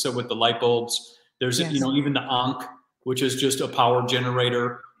what you just said with the light bulbs. There's, Yes. you know, even the Ankh, which is just a power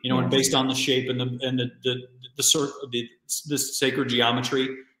generator, you know, and Yes. based on the shape and the sacred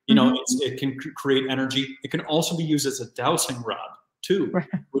geometry, you know, it can create energy. It can also be used as a dowsing rod too, Right.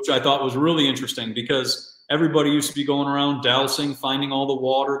 which I thought was really interesting because everybody used to be going around dowsing, finding all the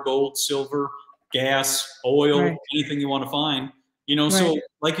water, gold, silver, gas, oil, Right. anything you want to find, you know. Right. So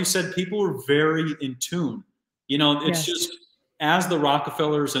like you said, people were very in tune. You know, it's Yes. just as the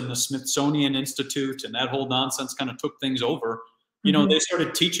Rockefellers and the Smithsonian Institute and that whole nonsense kind of took things over, you know, they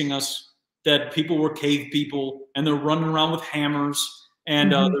started teaching us that people were cave people and they're running around with hammers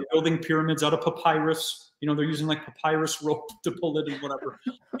and they're building pyramids out of papyrus. You know, they're using like papyrus rope to pull it and whatever,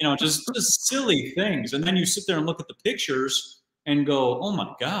 you know, just silly things. And then you sit there and look at the pictures and go, oh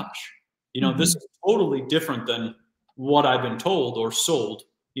my gosh, you know, this is totally different than what I've been told or sold,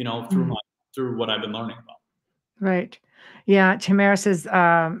 you know, through what I've been learning about. Right. Yeah. Tamara says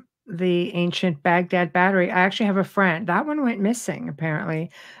the ancient Baghdad battery. I actually have a friend. That one went missing,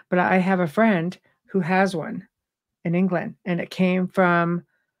 apparently. But I have a friend who has one in England. And it came from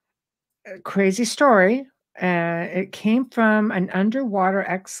a crazy story. It came from an underwater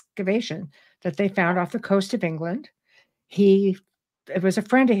excavation that they found off the coast of England. It was a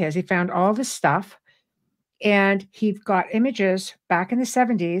friend of his. He found all this stuff. And he got images back in the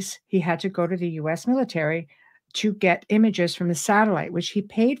 70s. He had to go to the US military to get images from the satellite, which he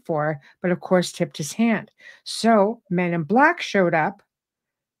paid for, but of course tipped his hand. So Men in Black showed up,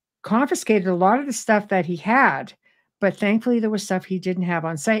 confiscated a lot of the stuff that he had, but thankfully there was stuff he didn't have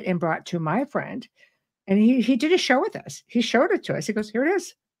on site and brought to my friend. And he did a show with us. He showed it to us. He goes, here it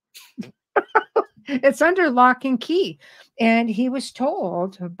is. It's under lock and key. And he was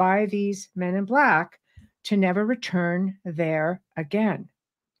told by these Men in Black to never return there again.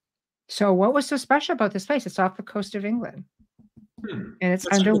 So what was so special about this place? It's off the coast of England. And it's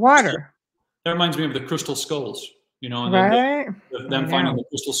That's underwater. That reminds me of the crystal skulls, you know, and Right? them finding the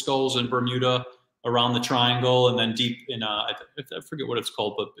crystal skulls in Bermuda around the triangle and then deep in, I forget what it's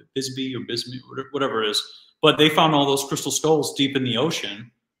called, but Bisbee or Bisbee, whatever it is. But they found all those crystal skulls deep in the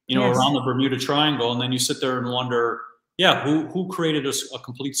ocean, you know, around the Bermuda Triangle. And then you sit there and wonder, yeah, who created a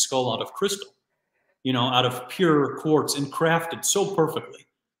complete skull out of crystal, you know, out of pure quartz and crafted so perfectly,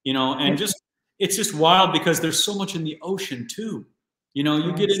 you know, and it's just wild because there's so much in the ocean too. You know,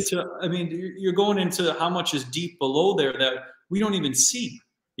 you get into, I mean, you're going into how much is deep below there that we don't even see,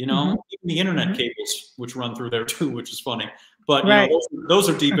 you know, even the internet cables, which run through there too, which is funny. But, you know, those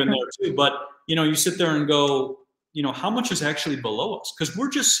are deep in there too. But, you know, you sit there and go, you know, how much is actually below us? Because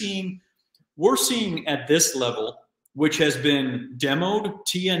we're seeing at this level, which has been demoed,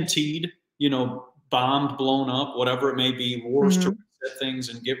 TNT'd, you know, bombed, blown up, whatever it may be, wars to reset things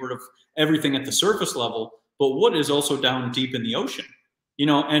and get rid of everything at the surface level. But what is also down deep in the ocean? You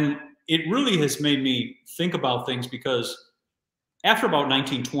know, and it really has made me think about things because after about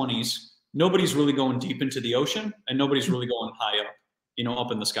 1920s, nobody's really going deep into the ocean and nobody's really going high up, you know,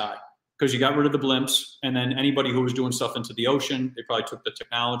 up in the sky because you got rid of the blimps. And then anybody who was doing stuff into the ocean, they probably took the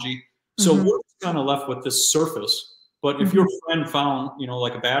technology. So we're kind of left with this surface. But if your friend found, you know,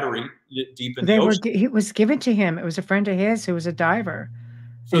 like a battery deep in the ocean. It was given to him. It was a friend of his who was a diver.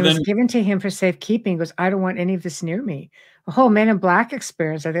 So it was given to him for safekeeping. He goes, I don't want any of this near me. The whole Men in Black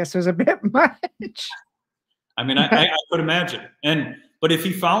experience, I guess, was a bit much. I mean, I could imagine. But if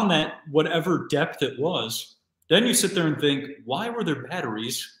he found that whatever depth it was, then you sit there and think, why were there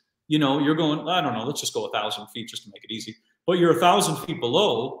batteries? You know, you're going, I don't know, let's just go 1,000 feet just to make it easy. But you're 1,000 feet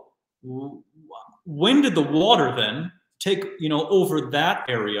below. When did the water then take, you know, over that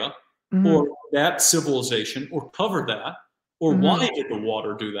area or that civilization or cover that? Or why did the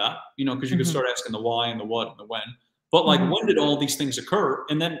water do that? You know, because you could start asking the why and the what and the when. But like, when did all these things occur?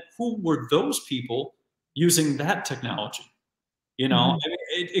 And then who were those people using that technology? You know, I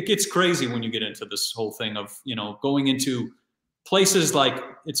mean, it gets crazy when you get into this whole thing of, you know, going into places like,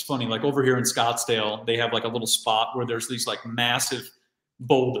 it's funny, like over here in Scottsdale, they have like a little spot where there's these like massive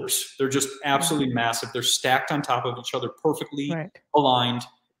boulders. They're just absolutely massive. They're stacked on top of each other, perfectly aligned.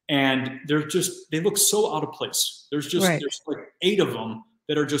 And they look so out of place. There's like 8 of them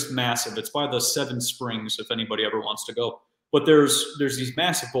that are just massive. It's by the 7 Springs, if anybody ever wants to go. But there's these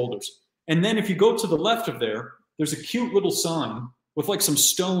massive boulders. And then if you go to the left of there, there's a cute little sign with like some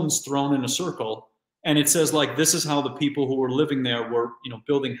stones thrown in a circle. And it says like, this is how the people who were living there were, you know,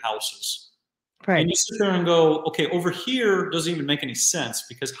 building houses. And you sit there and go, okay, over here doesn't even make any sense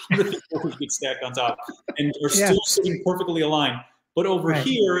because how do the boulders get stacked on top and are still sitting perfectly aligned? But over Right.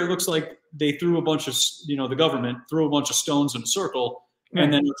 here, it looks like they threw a bunch of, the government threw a bunch of stones in a circle, and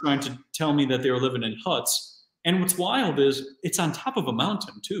Right. then they're trying to tell me that they were living in huts. And what's wild is it's on top of a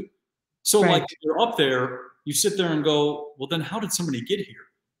mountain too. So like Right. you're up there, you sit there and go, well, then how did somebody get here?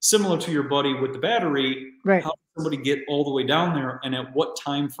 Similar to your buddy with the battery, Right. how did somebody get all the way down there, and at what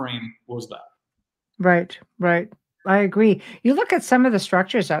time frame was that? Right. Right. I agree. You look at some of the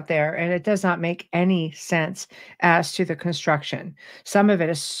structures out there, and it does not make any sense as to the construction. Some of it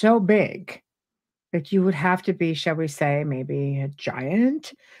is so big that you would have to be, shall we say, maybe a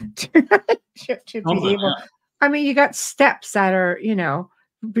giant to be Something, able. yeah. I mean, you got steps that are,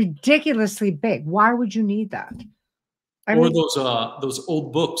 ridiculously big. Why would you need that? I Or mean, those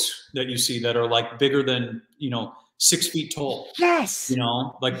old books that you see that are like bigger than 6 feet tall. yes,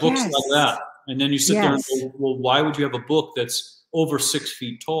 Like books yes, like that. And then you sit there and yes, go, well, why would you have a book that's over 6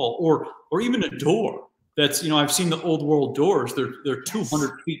 feet tall, or even a door that's I've seen the old world doors. They're 200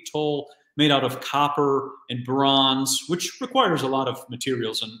 yes, feet tall, made out of copper and bronze, which requires a lot of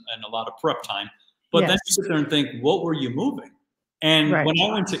materials and a lot of prep time. But then you yes, sit there and think, what were you moving? And when right,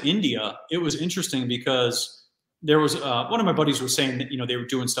 I went to India, it was interesting because there was one of my buddies was saying that they were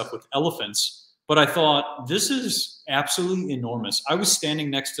doing stuff with elephants, but I thought this is absolutely enormous. I was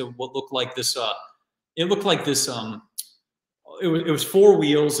standing next to what looked like this. It looked like this. It was four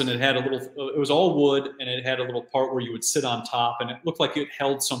wheels, and it had a little. It was all wood, and it had a little part where you would sit on top, and it looked like it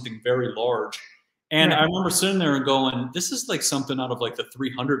held something very large. And I right. remember sitting there and going, "This is like something out of like the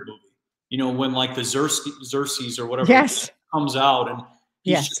 300 movie." When like the Xerxes or whatever Yes, comes out, and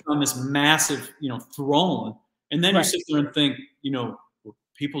he's yes, just on this massive, throne. And then you right, sit there and think, were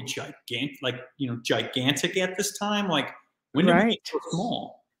people gigantic at this time? Like, when did we get right. so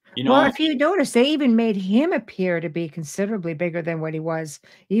small? Well, if you notice, they even made him appear to be considerably bigger than what he was,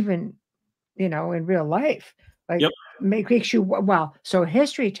 even in real life. Like, Yep. makes you well. So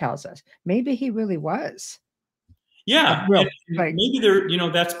history tells us maybe he really was a Yeah, and real like. maybe they're,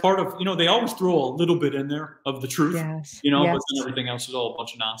 that's part of, they always throw a little bit in there of the truth, Yes, but yes, then everything else is all a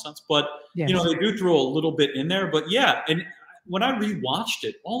bunch of nonsense. But yes, they do throw a little bit in there. But yeah, and when I rewatched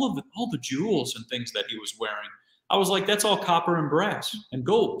it, all the jewels and things that he was wearing, I was like, that's all copper and brass and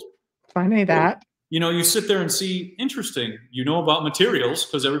gold. funny that. You sit there and see, interesting, about materials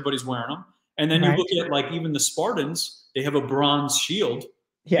because everybody's wearing them. And then you Right. look at like even the Spartans, they have a bronze shield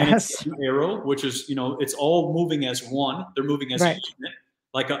and it's Yes. an arrow, which is, it's all moving as one. They're moving as a Right. unit,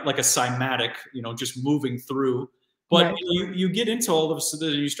 like a cymatic, just moving through. But Right. you get into all of this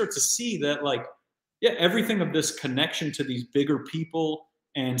and you start to see that like, yeah, everything of this connection to these bigger people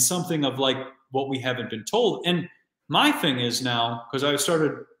and something of like what we haven't been told. And my thing is now, because I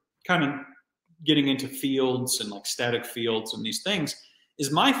started kind of getting into fields and like static fields and these things,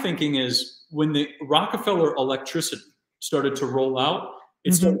 is my thinking is when the Rockefeller electricity started to roll out,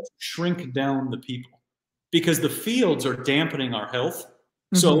 it started Mhm. to shrink down the people because the fields are dampening our health.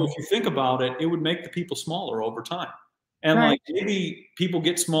 So if Mhm. you think about it, it would make the people smaller over time. And like Right. maybe people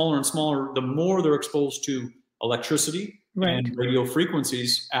get smaller and smaller the more they're exposed to electricity Right. and radio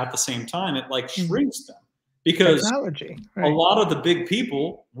frequencies at the same time, it like Mhm. shrinks them because Technology. a Right. lot of the big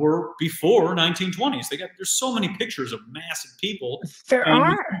people were before 1920s. There's so many pictures of massive people, There and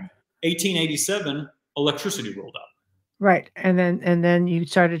are. 1887 electricity rolled out. Right, and then you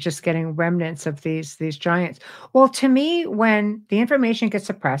started just getting remnants of these giants. Well, to me, when the information gets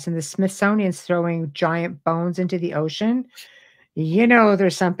suppressed and the Smithsonian's throwing giant bones into the ocean,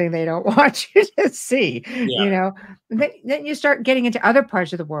 there's something they don't want you to see, Yeah, you know? Then you start getting into other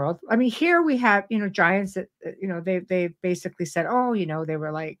parts of the world. I mean, here we have, giants that, they basically said, "Oh, they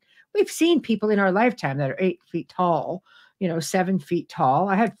were like we've seen people in our lifetime that are 8 feet tall, 7 feet tall."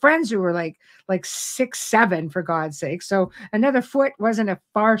 I had friends who were like 6, 7 for God's sake. So another foot wasn't a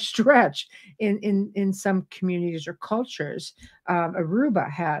far stretch in some communities or cultures. Aruba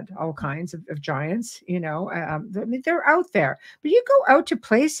had all kinds of giants, I mean, they're out there. But you go out to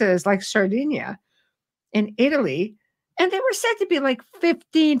places like Sardinia in Italy, and they were said to be like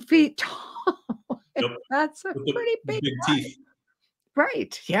 15 feet tall. yep. That's a With pretty the big big guy. teeth.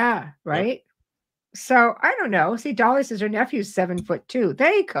 Right. Yeah. Yep. Right. So I don't know. See, Dolly says her nephew's 7'2".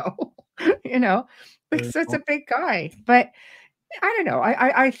 There you go. you know, There you it's go. a big guy. But I don't know.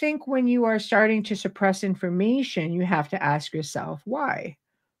 I think when you are starting to suppress information, you have to ask yourself why.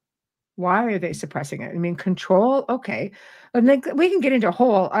 Why are they suppressing it? I mean, control, okay. And then we can get into a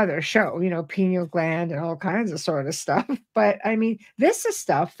whole other show, pineal gland and all kinds of sort of stuff. But I mean, this is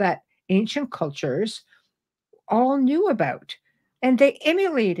stuff that ancient cultures all knew about. and they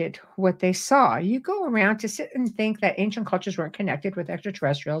emulated what they saw. You go around to sit and think that ancient cultures weren't connected with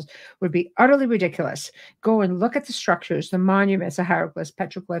extraterrestrials would be utterly ridiculous. Go and look at the structures, the monuments, the hieroglyphs,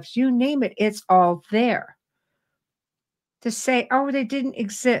 petroglyphs, you name it, it's all there. To say, oh, they didn't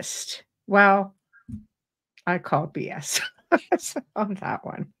exist. Well, I call BS on that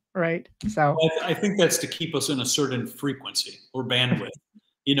one, right? So Well, I think that's to keep us in a certain frequency or bandwidth.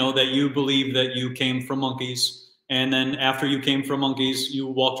 You know, that you believe that you came from monkeys, and then after you came from monkeys, you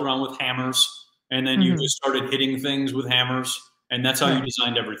walked around with hammers, and then you just started hitting things with hammers, and that's how you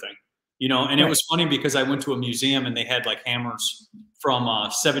designed everything. You know, and it was funny because I went to a museum and they had like hammers from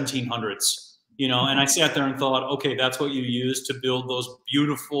 1700s. You know, and I sat there and thought, okay, that's what you use to build those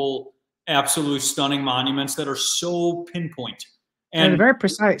beautiful, absolute stunning monuments that are so pinpoint. and And very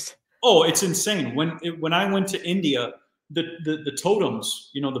precise. oh, it's insane. When I went to India, the totems,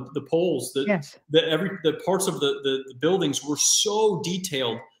 you know, the poles, Yes. the parts of the buildings were so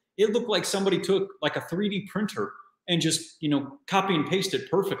detailed. It looked like somebody took like a 3D printer and just, you know, copy and paste it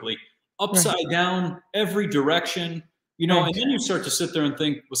perfectly, upside down, every direction, you know. And then you start to sit there and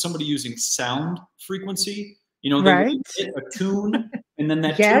think, was somebody using sound frequency? You know, they would hit a tune, and then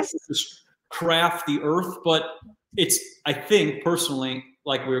that tune would just craft the earth. But it's, I think personally,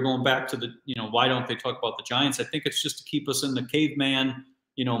 like we were going back to the, you know, why don't they talk about the giants? I think it's just to keep us in the caveman,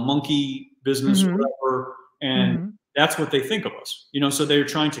 you know, monkey business, whatever. And that's what they think of us, you know, so they're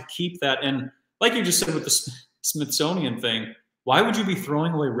trying to keep that. And like you just said with the Smithsonian thing, why would you be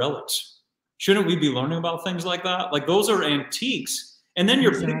throwing away relics? Shouldn't we be learning about things like that? Like those are antiques. And then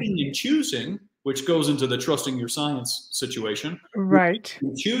you're picking and choosing, which goes into the trusting your science situation. Right.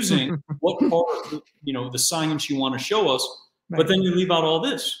 You're choosing what part of, you know, the science you want to show us, but then you leave out all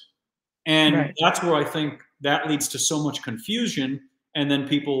this. And that's where I think that leads to so much confusion. And then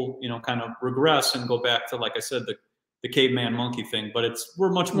people, you know, kind of regress and go back to, like I said, the caveman monkey thing. But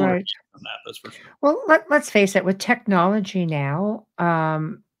we're much more than that, that's for sure. Well, let's face it, with technology now,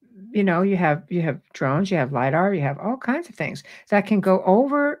 you know, you have drones, you have LiDAR, you have all kinds of things that can go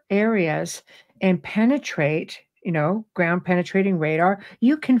over areas and penetrate, you know, ground penetrating radar.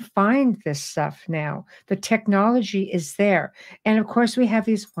 You can find this stuff now. The technology is there. And of course, we have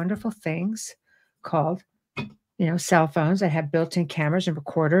these wonderful things called, you know, cell phones that have built-in cameras and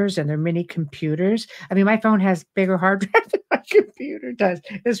recorders, and they're mini computers. I mean, my phone has bigger hard drive than my computer does.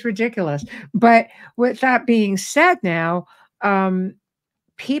 It's ridiculous. But with that being said now,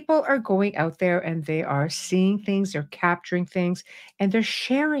 people are going out there and they are seeing things, they're capturing things, and they're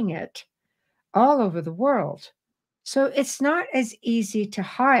sharing it all over the world. So it's not as easy to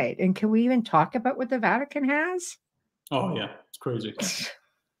hide. And can we even talk about what the Vatican has? Oh, yeah. It's crazy.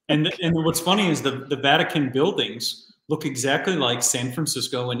 And what's funny is the Vatican buildings look exactly like San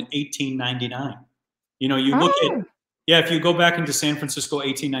Francisco in 1899. You know, you look at, if you go back into San Francisco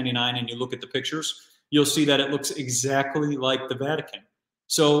 1899 and you look at the pictures, you'll see that it looks exactly like the Vatican.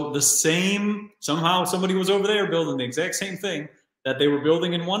 So the same, somehow somebody was over there building the exact same thing that they were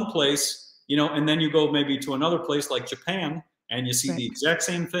building in one place, you know, and then you go maybe to another place like Japan and you see the exact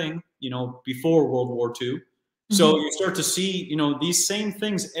same thing, you know, before World War II. So you start to see, you know, these same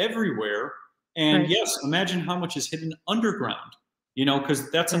things everywhere. And yes, imagine how much is hidden underground, you know,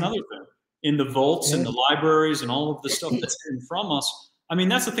 because that's another thing. In the vaults and the libraries and all of the stuff that's hidden from us. I mean,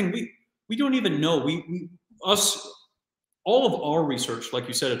 that's the thing. We don't even know. All of our research, like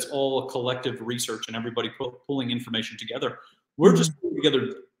you said, it's all a collective research and everybody pulling information together. We're just putting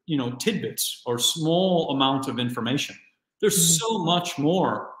together, you know, tidbits or small amount of information. There's so much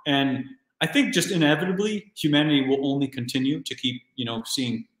more. And I think just inevitably humanity will only continue to keep, you know,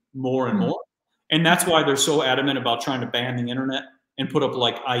 seeing more and more. And that's why they're so adamant about trying to ban the internet and put up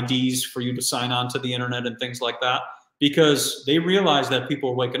like IDs for you to sign on to the internet and things like that, because they realize that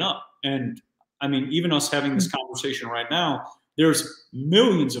people are waking up. And I mean, even us having this conversation right now, there's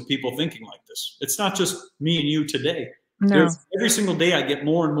millions of people thinking like this. It's not just me and you today. There's every single day I get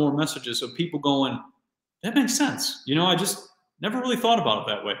more and more messages of people going, that makes sense. You know, I just never really thought about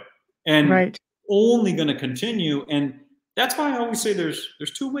it that way. And only going to continue. And that's why I always say there's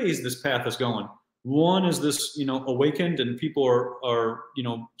two ways this path is going. One is this, you know, awakened and people are, you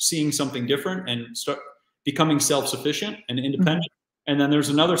know, seeing something different and start becoming self-sufficient and independent. And then there's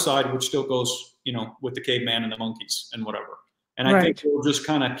another side which still goes, you know, with the caveman and the monkeys and whatever. And I think we'll just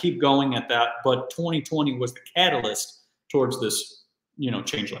kind of keep going at that. But 2020 was the catalyst towards this, you know,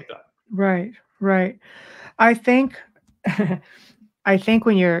 change like that. Right. I think I think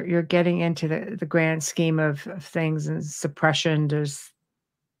when you're getting into the grand scheme of things and suppression,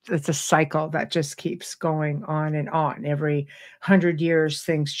 it's a cycle that just keeps going on and on. Every 100 years,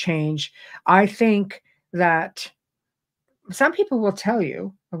 things change. I think that some people will tell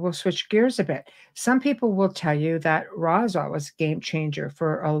you, we'll switch gears a bit. Some people will tell you that Roswell was a game changer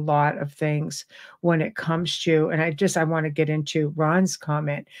for a lot of things when it comes to, and I want to get into Ron's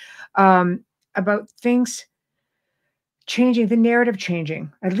comment about things changing, the narrative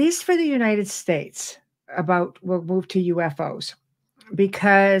changing, at least for the United States, about we'll move to UFOs,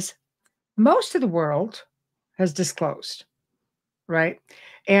 because most of the world has disclosed, right?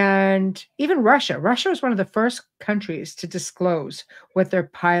 And even Russia was one of the first countries to disclose what their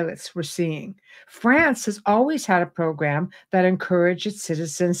pilots were seeing. France has always had a program that encouraged its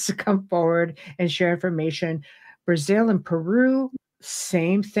citizens to come forward and share information. Brazil and Peru,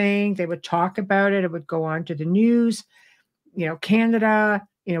 same thing. They would talk about it. It would go on to the news. You know, Canada,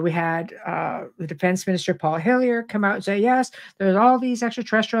 you know, we had the defense minister, Paul Hillier, come out and say, yes, there's all these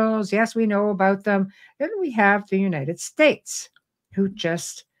extraterrestrials. Yes, we know about them. Then we have the United States, who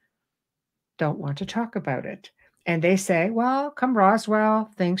just don't want to talk about it. And they say, well, come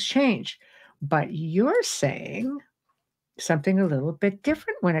Roswell, things change. But you're saying something a little bit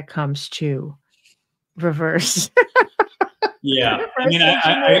different when it comes to reverse. Yeah. I mean,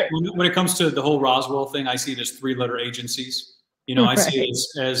 when it comes to the whole Roswell thing, I see it as three-letter agencies. You know, I see it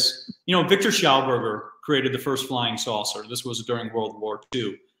as, you know, Victor Schauberger created the first flying saucer. This was during World War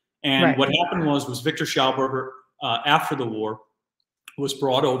II. And what happened was Victor Schauberger, after the war, was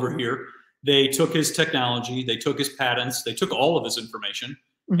brought over here. They took his technology, they took his patents, they took all of his information.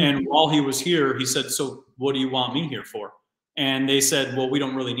 And while he was here, he said, so what do you want me here for? And they said, well, we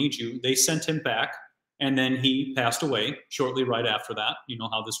don't really need you. They sent him back, and then he passed away shortly right after that. You know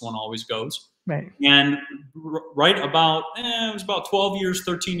how this one always goes. Right. And right about, it was about 12 years,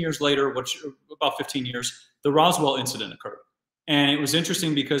 13 years later, which about 15 years, the Roswell incident occurred. And it was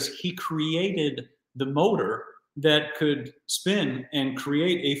interesting because he created the motor that could spin and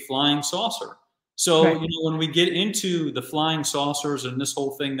create a flying saucer. So, you know, when we get into the flying saucers and this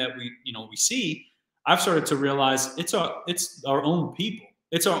whole thing that we see, I've started to realize it's our own people.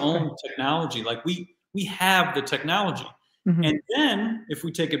 It's our own technology. Like we have the technology. And then if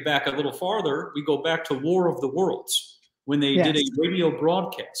we take it back a little farther, we go back to War of the Worlds when they did a radio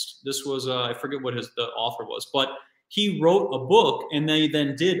broadcast. This was, I forget what the author was, but he wrote a book, and they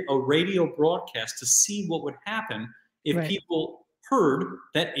then did a radio broadcast to see what would happen if people heard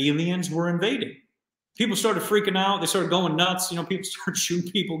that aliens were invading. People started freaking out. They started going nuts. You know, people started shooting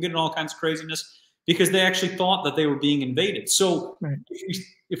people, getting all kinds of craziness because they actually thought that they were being invaded. So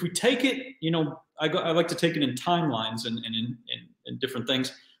if we take it, you know, I like to take it in timelines and in different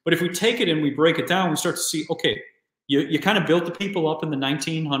things. But if we take it and we break it down, we start to see, okay, you kind of built the people up in the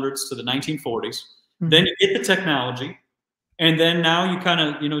 1900s to the 1940s. Then you get the technology, and then now you kind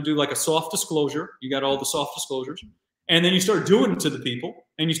of, you know, do like a soft disclosure. You got all the soft disclosures, and then you start doing it to the people,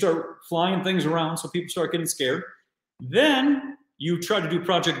 and you start flying things around so people start getting scared. Then you try to do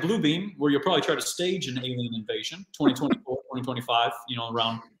Project Bluebeam, where you'll probably try to stage an alien invasion, 2024, 2025, you know,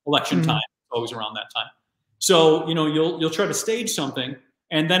 around election time, always around that time. So, you know, you'll try to stage something,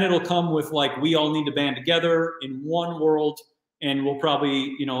 and then it'll come with like, we all need to band together in one world. And we'll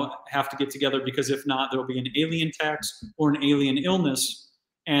probably, you know, have to get together because if not, there'll be an alien tax or an alien illness.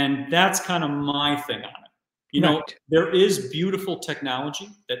 And that's kind of my thing on it. You know, there is beautiful technology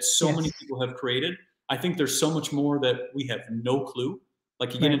that so many people have created. I think there's so much more that we have no clue.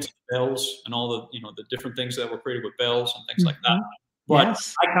 Like you get into bells and all the, you know, the different things that were created with bells and things like that. But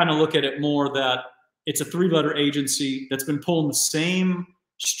I kind of look at it more that it's a three-letter agency that's been pulling the same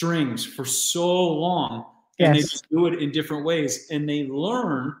strings for so long. And they just do it in different ways, and they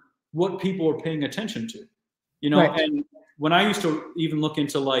learn what people are paying attention to, you know. And when I used to even look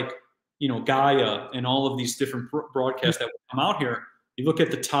into like, you know, Gaia and all of these different broadcasts that would come out here, you look at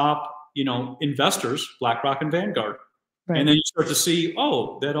the top, you know, investors, BlackRock and Vanguard, and then you start to see,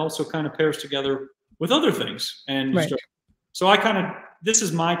 oh, that also kind of pairs together with other things. And you start, so I kind of, this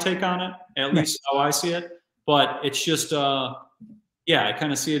is my take on it, at least how I see it, but it's just, yeah, I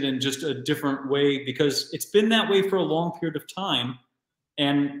kind of see it in just a different way because it's been that way for a long period of time,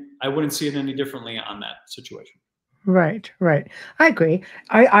 and I wouldn't see it any differently on that situation. Right. I agree.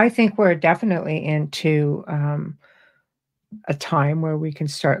 I think we're definitely into a time where we can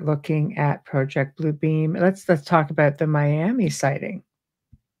start looking at Project Bluebeam. Let's talk about the Miami sighting.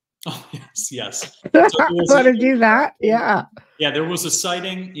 Oh, yes. Want to do that? Yeah. Yeah, there was a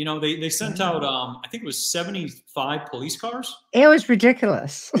sighting. You know, they sent out, I think it was 75 police cars. It was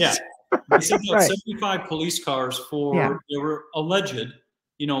ridiculous. Yeah. They sent out 75 police cars for, they were alleged,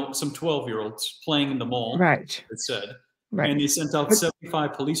 you know, some 12-year-olds playing in the mall. Right. It said. Right. And they sent out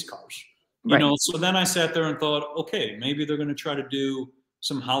 75 police cars. You know, so then I sat there and thought, okay, maybe they're going to try to do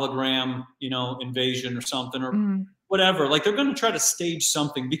some hologram, you know, invasion or something, or whatever. Like they're going to try to stage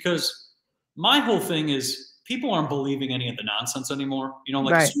something, because my whole thing is people aren't believing any of the nonsense anymore. You know,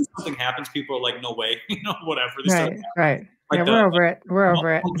 like as soon as something happens, people are like, no way, you know, whatever. They start Right. like yeah, we're over it. We're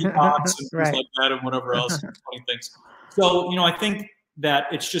over it. monkeypox and things like that, and whatever else, funny things. So, you know, I think that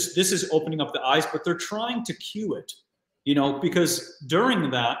it's just, this is opening up the eyes, but they're trying to cue it, you know, because during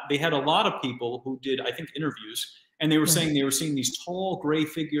that, they had a lot of people who did, I think, interviews, and they were saying they were seeing these tall gray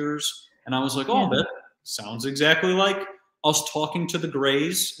figures. And I was like, oh, that sounds exactly like us talking to the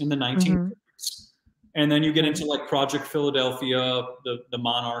Greys in the 1950s. And then you get into like Project Philadelphia, the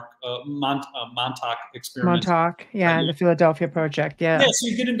Montauk experiment. Montauk, the Philadelphia Project, Yeah, so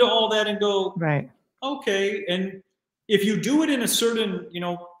you get into all that and go, okay. And if you do it in a certain, you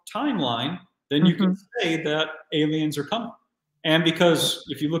know, timeline, then you can say that aliens are coming. And because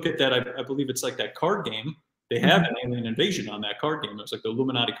if you look at that, I believe it's like that card game. They have an alien invasion on that card game. It was like the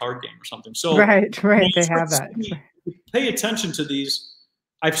Illuminati card game or something. So they have that. Pay attention to these.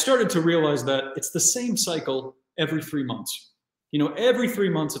 I've started to realize that it's the same cycle every 3 months. You know, every 3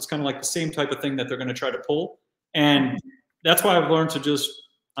 months, it's kind of like the same type of thing that they're going to try to pull. And that's why I've learned to just,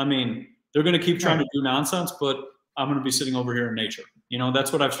 I mean, they're going to keep trying to do nonsense, but I'm going to be sitting over here in nature. You know,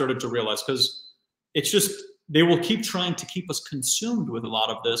 that's what I've started to realize, because it's just, they will keep trying to keep us consumed with a lot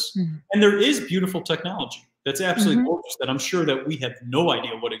of this. And there is beautiful technology that's absolutely gorgeous that I'm sure that we have no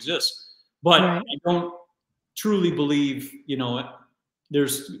idea what exists. But I don't truly believe, you know,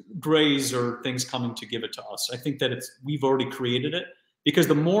 there's grays or things coming to give it to us. I think that we've already created it, because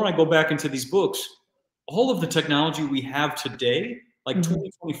the more I go back into these books, all of the technology we have today, like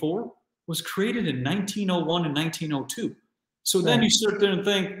 2024, was created in 1901 and 1902. So then you sit there and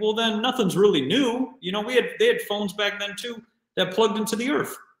think, well, then nothing's really new. You know, they had phones back then too that plugged into the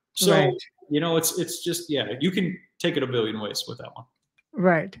earth. So, you know, it's just, you can take it a billion ways with that one.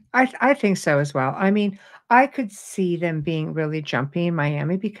 Right. I think so as well. I mean, I could see them being really jumpy in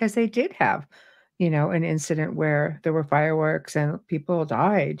Miami, because they did have, you know, an incident where there were fireworks and people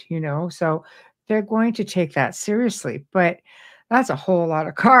died, you know, so they're going to take that seriously. But that's a whole lot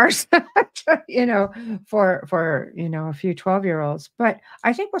of cars, you know, for, you know, a few 12-year-olds. But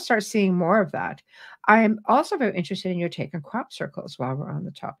I think we'll start seeing more of that. I'm also very interested in your take on crop circles while we're on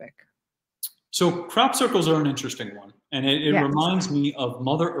the topic. So crop circles are an interesting one. And it reminds me of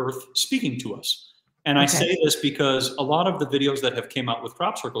Mother Earth speaking to us. And I say this because a lot of the videos that have came out with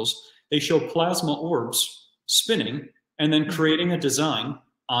crop circles, they show plasma orbs spinning and then creating a design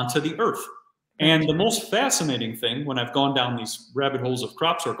onto the earth. And the most fascinating thing when I've gone down these rabbit holes of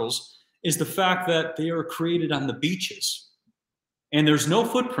crop circles is the fact that they are created on the beaches and there's no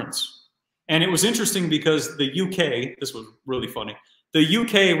footprints. And it was interesting because the UK, this was really funny, the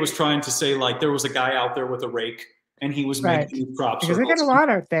UK was trying to say like there was a guy out there with a rake and he was making crop circles. Because they got a lot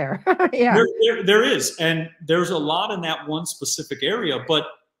out there. There is. And there's a lot in that one specific area. But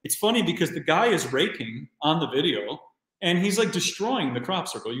it's funny because the guy is raking on the video and he's like destroying the crop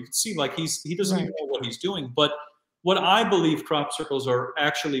circle. You can see like he doesn't even know what he's doing. But what I believe crop circles are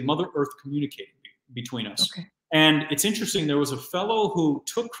actually Mother Earth communicating between us. And it's interesting. There was a fellow who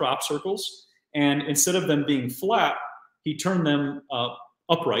took crop circles and instead of them being flat, he turned them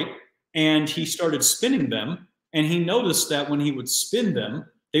upright and he started spinning them. And he noticed that when he would spin them,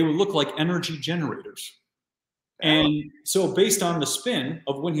 they would look like energy generators. And so based on the spin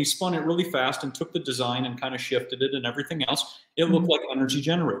of when he spun it really fast and took the design and kind of shifted it and everything else, it looked like energy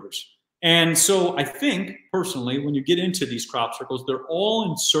generators. And so I think personally, when you get into these crop circles, they're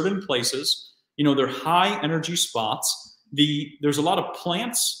all in certain places. You know, they're high energy spots. There's a lot of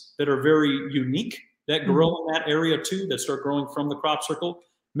plants that are very unique that grow in that area too, that start growing from the crop circle.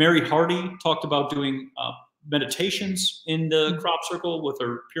 Mary Hardy talked about doing meditations in the crop circle with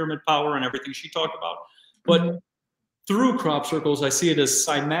her pyramid power and everything she talked about. But through crop circles, I see it as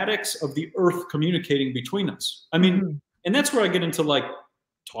cymatics of the earth communicating between us. I mean, and that's where I get into like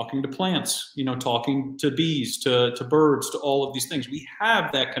talking to plants, you know, talking to bees, to birds, to all of these things. We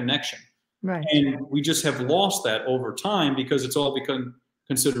have that connection. And we just have lost that over time because it's all become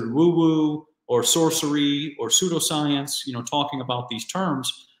considered woo-woo or sorcery or pseudoscience, you know, talking about these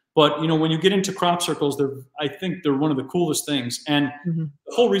terms. But, you know, when you get into crop circles, I think they're one of the coolest things. And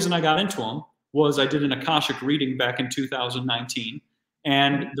the whole reason I got into them was I did an Akashic reading back in 2019.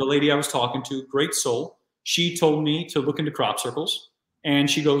 And the lady I was talking to, great soul, she told me to look into crop circles. And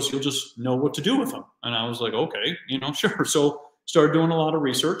she goes, you'll just know what to do with them. And I was like, okay, you know, sure. So started doing a lot of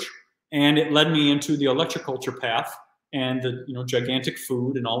research. And it led me into the electroculture path and the, you know, gigantic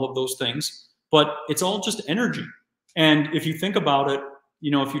food and all of those things. But it's all just energy. And if you think about it,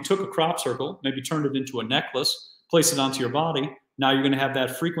 you know, if you took a crop circle, maybe turned it into a necklace, place it onto your body, Now you're going to have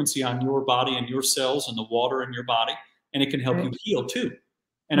that frequency on your body and your cells and the water in your body, and it can help you heal too.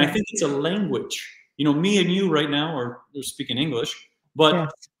 And I think it's a language. You know, me and you right now are speaking English,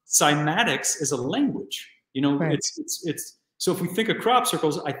 but cymatics is a language. You know, it's so if we think of crop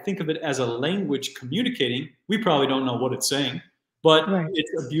circles, I think of it as a language communicating. We probably don't know what it's saying, but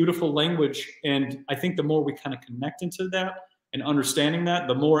it's a beautiful language. And I think the more we kind of connect into that and understanding that,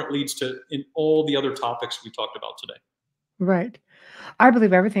 the more it leads to in all the other topics we talked about today. Right. I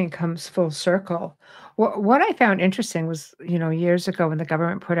believe everything comes full circle. What I found interesting was, you know, years ago when the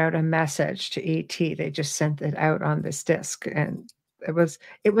government put out a message to ET, they just sent it out on this disc, and it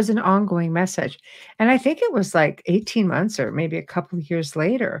was an ongoing message. And I think it was like 18 months or maybe a couple of years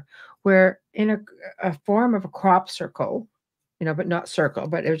later, where in a form of a crop circle, you know, but not circle,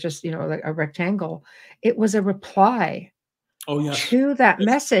 but it was just, you know, like a rectangle. It was a reply to that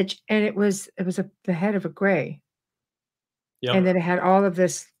message, and it was the head of a gray. And then it had all of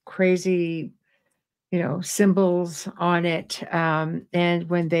this crazy, you know, symbols on it. And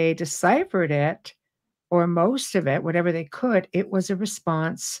when they deciphered it, or most of it, whatever they could, it was a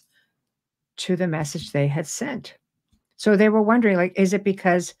response to the message they had sent. So they were wondering, like, is it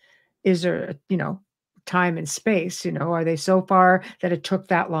because, is there, you know, time and space, you know, are they so far that it took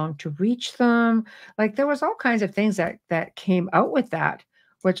that long to reach them? Like, there was all kinds of things that came out with that,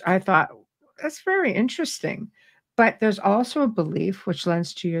 which I thought, that's very interesting. But there's also a belief, which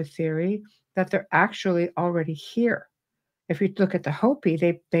lends to your theory, that they're actually already here. If you look at the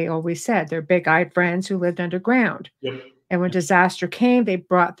Hopi, they always said they're big-eyed friends who lived underground. And when disaster came, they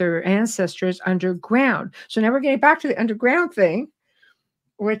brought their ancestors underground. So now we're getting back to the underground thing,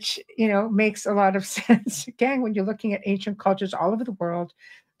 which, you know, makes a lot of sense. Again, when you're looking at ancient cultures all over the world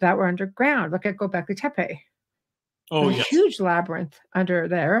that were underground. Look at Göbekli Tepe. Oh, yes. Huge labyrinth under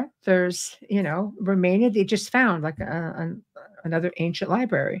there. There's, you know, Romania, they just found like another ancient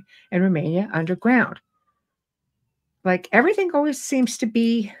library in Romania underground. Like everything always seems to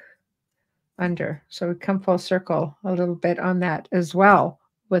be under. So we come full circle a little bit on that as well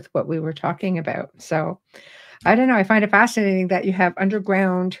with what we were talking about. So I don't know. I find it fascinating that you have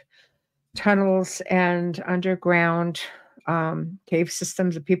underground tunnels and underground cave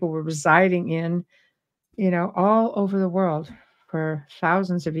systems that people were residing in, you know, all over the world for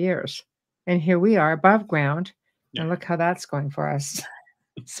thousands of years. And here we are above ground, and look how that's going for us.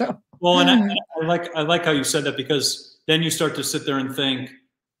 So well, and I like how you said that, because then you start to sit there and think,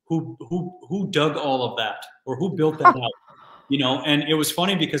 who dug all of that, or who built that out? You know, and it was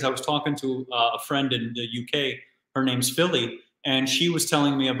funny because I was talking to a friend in the UK. Her name's Philly, and she was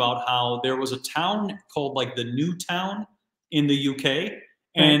telling me about how there was a town called like the New Town in the UK.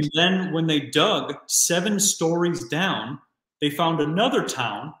 And then when they dug 7 stories down, they found another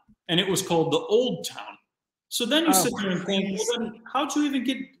town, and it was called the Old Town. So then you sit there and think, well, then how'd you even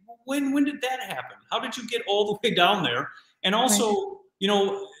get, when did that happen? How did you get all the way down there? And also, you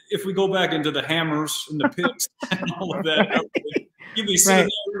know, if we go back into the hammers and the picks and all of that, you'd be sitting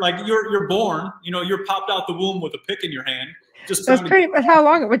there like you're born, you know, you're popped out the womb with a pick in your hand. Just that's pretty much how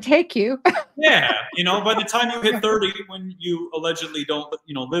long it would take you. Yeah, you know, by the time you hit 30, when you allegedly don't,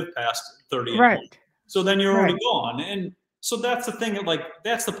 you know, live past 30 anymore. So then you're already gone. And so that's the thing, like,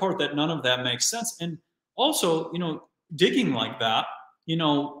 that's the part that none of that makes sense. And also, you know, digging like that, you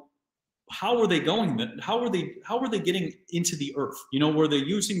know, how are they going? How are they getting into the earth? You know, were they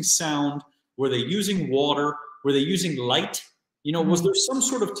using sound? Were they using water? Were they using light? You know, was there some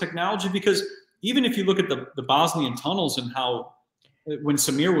sort of technology? Because even if you look at the Bosnian tunnels and how, when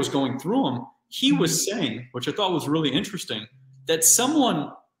Samir was going through them, he was saying, which I thought was really interesting, that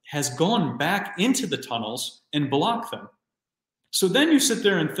someone has gone back into the tunnels and blocked them. So then you sit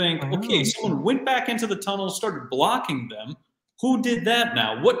there and think, okay, someone went back into the tunnels, started blocking them. Who did that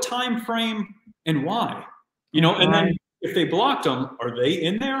now? What time frame and why? You know, and then if they blocked them, are they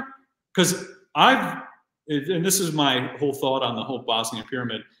in there? Because and this is my whole thought on the whole Bosnian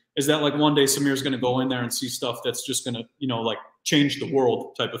pyramid, is that like one day Samir's going to go in there and see stuff that's just going to, you know, like change the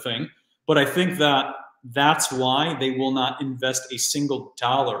world type of thing. But I think that that's why they will not invest a single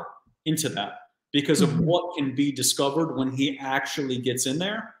dollar into that, because of what can be discovered when he actually gets in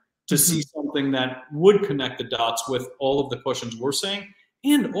there to see something that would connect the dots with all of the questions we're saying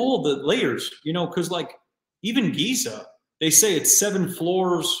and all the layers, you know, because like even Giza, they say it's 7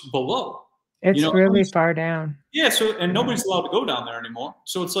 floors below. It's, you know, really far down. Yeah. So, and nobody's allowed to go down there anymore.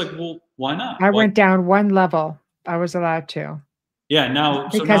 So it's like, well, why not? I went down 1 level. I was allowed to. Yeah. Now,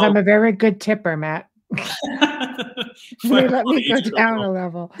 because I'm a very good tipper, Matt. They let me go down a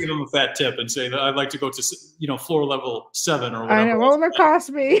level. Give them a fat tip and say that I'd like to go to, you know, floor level 7 or whatever. I know, what will it cost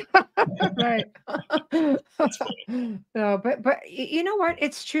me? Right. No, but you know what?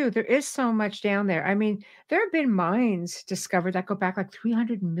 It's true. There is so much down there. I mean, there have been mines discovered that go back like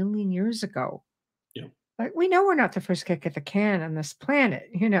 300 million years ago. Yeah. Like, we know we're not the first kick at the can on this planet,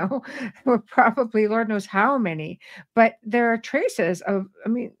 you know. We're probably Lord knows how many, but there are traces of, I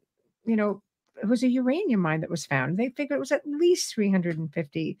mean, you know, it was a uranium mine that was found. They figured it was at least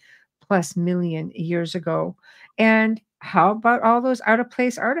 350 plus million years ago. And how about all those out of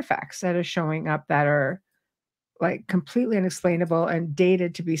place artifacts that are showing up that are like completely unexplainable and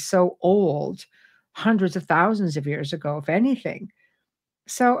dated to be so old, hundreds of thousands of years ago, if anything.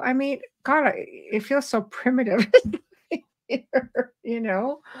 So, I mean, God, it feels so primitive here, you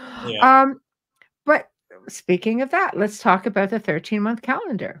know? Yeah. But speaking of that, let's talk about the 13-month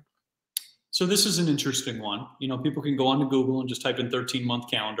calendar. So this is an interesting one. You know, people can go onto Google and just type in 13-month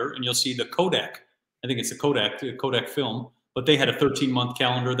calendar, and you'll see the Kodak. I think it's the Kodak film, but they had a 13-month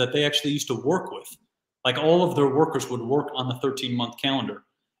calendar that they actually used to work with. Like, all of their workers would work on the 13-month calendar.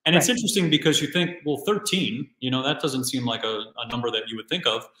 And it's interesting because you think, well, 13, you know, that doesn't seem like a number that you would think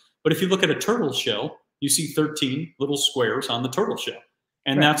of. But if you look at a turtle shell, you see 13 little squares on the turtle shell.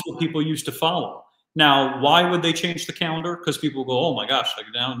 And that's what people used to follow. Now, why would they change the calendar? Because people go, oh my gosh, like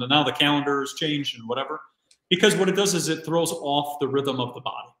now the calendar has changed and whatever. Because what it does is it throws off the rhythm of the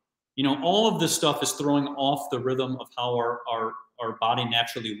body. You know, all of this stuff is throwing off the rhythm of how our body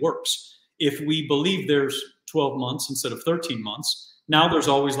naturally works. If we believe there's 12 months instead of 13 months, now there's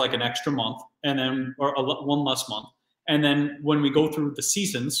always like an extra month, and then one less month. And then when we go through the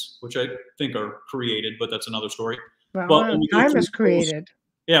seasons, which I think are created, but that's another story. Well, but time is created.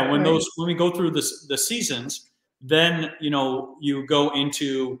 When we go through the seasons, then, you know, you go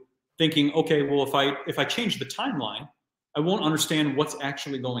into thinking, okay, well, if I change the timeline, I won't understand what's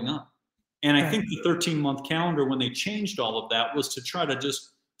actually going on. And I think the 13-month calendar, when they changed all of that, was to try to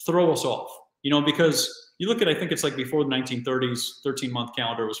just throw us off, you know, because you look at, I think it's like before the 1930s, 13-month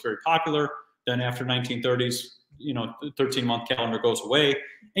calendar was very popular. Then after 1930s, you know, the 13-month calendar goes away.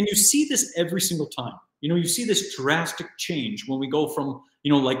 And you see this every single time. You know, you see this drastic change when we go from,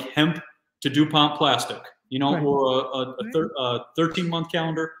 you know, like hemp to DuPont plastic, you know, or a 13-month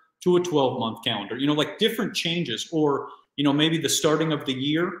calendar to a 12-month calendar, you know, like different changes. Or, you know, maybe the starting of the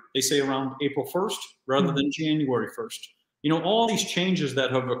year, they say around April 1st rather than January 1st. You know, all these changes that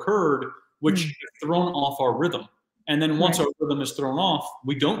have occurred, which have thrown off our rhythm. And then once our rhythm is thrown off,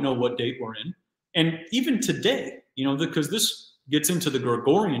 we don't know what date we're in. And even today, you know, because this gets into the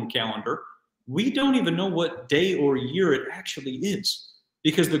Gregorian calendar, we don't even know what day or year it actually is,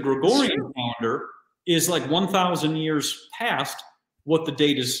 because the Gregorian calendar is like 1,000 years past what the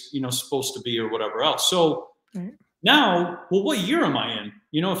date is, you know, supposed to be or whatever else. So now, well, what year am I in?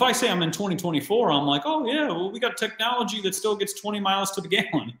 You know, if I say I'm in 2024, I'm like, oh yeah, well, we got technology that still gets 20 miles to the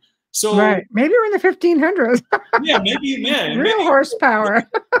gallon. So maybe we're in the 1500s. Real maybe horsepower.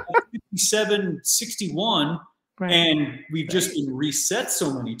 57, 61, and we've just been reset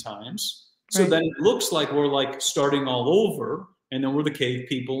so many times. So then it looks like we're like starting all over, and then we're the cave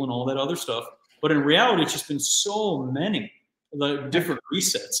people and all that other stuff. But in reality, it's just been so many like different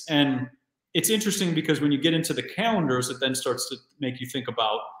resets. And it's interesting because when you get into the calendars, it then starts to make you think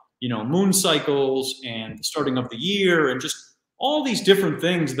about, you know, moon cycles and the starting of the year and just all these different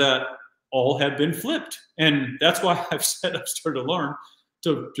things that all have been flipped. And that's why I've started to learn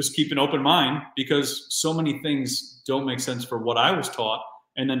to just keep an open mind, because so many things don't make sense for what I was taught,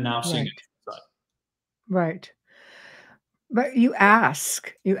 and then now seeing it inside. Right. But you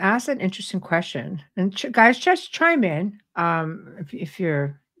ask an interesting question, and guys, just chime in if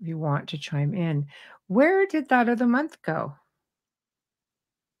you want to chime in. Where did that other month go?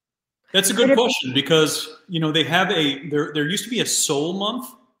 That's a good question, because, you know, they have there used to be a soul month,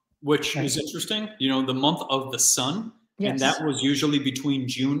 which is interesting. You know, the month of the sun, and that was usually between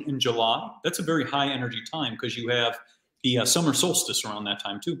June and July. That's a very high energy time because you have the summer solstice around that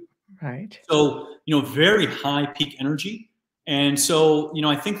time too. Right. So, you know, very high peak energy. And so, you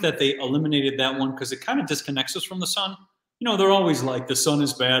know, I think that they eliminated that one because it kind of disconnects us from the sun. You know, they're always like, the sun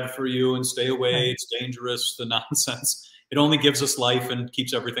is bad for you and stay away. It's dangerous, the nonsense. It only gives us life and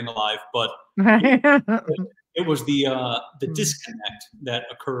keeps everything alive. But it was the disconnect that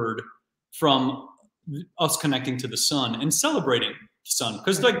occurred from us connecting to the sun and celebrating the sun.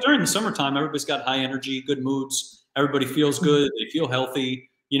 Because like during the summertime, everybody's got high energy, good moods. Everybody feels good. They feel healthy.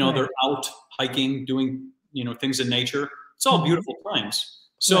 You know, they're out hiking, doing, you know, things in nature. It's all beautiful times.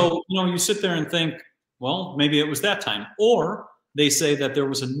 So, you know, you sit there and think, well, maybe it was that time. Or they say that there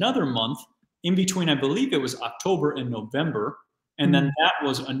was another month in between, I believe it was October and November. And then that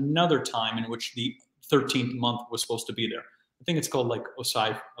was another time in which the 13th month was supposed to be there. I think it's called like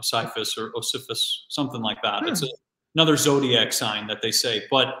Osiphus or Osiphus, something like that. It's another zodiac sign that they say.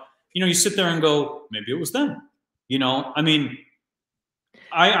 But, you know, you sit there and go, maybe it was them. You know, I mean,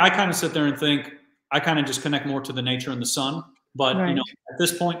 I kind of sit there and think, I kind of just connect more to the nature and the sun. But, you know, at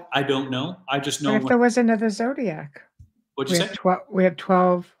this point, I don't know. I just know. What if there was another zodiac? What'd you say? We have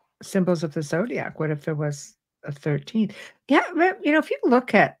 12 symbols of the zodiac. What if there was a 13th? Yeah, you know, if you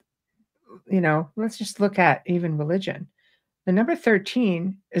look at, you know, let's just look at even religion. The number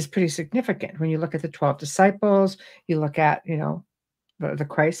 13 is pretty significant. When you look at the 12 disciples, you look at, you know, the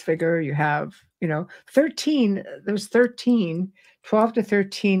Christ figure, you have, you know, 13, there's 13, 12 to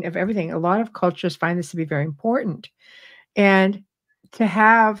 13 of everything. A lot of cultures find this to be very important. And to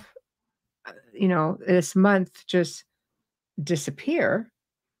have, you know, this month just disappear,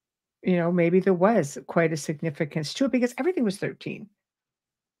 you know, maybe there was quite a significance to it because everything was 13.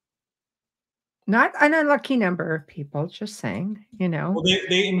 Not an unlucky number of people, just saying, you know. Well,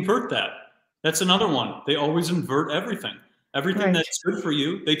 they invert that. That's another one. They always invert everything. Everything that's good for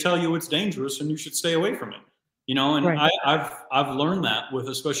you, they tell you it's dangerous and you should stay away from it. You know, and I've learned that with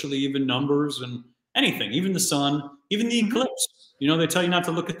especially even numbers and anything, even the sun, even the eclipse. You know, they tell you not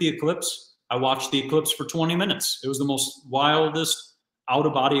to look at the eclipse. I watched the eclipse for 20 minutes. It was the most wildest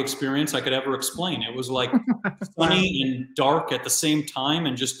out-of-body experience I could ever explain. It was like sunny and dark at the same time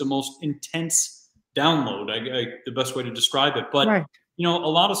and just the most intense download, the best way to describe it. But, you know, a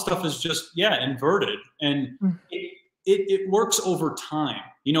lot of stuff is just, inverted. And it works over time,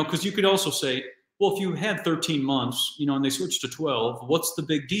 you know, because you could also say, well, if you had 13 months, you know, and they switched to 12, what's the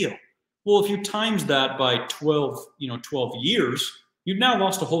big deal? Well, if you times that by 12, you know, 12 years, you've now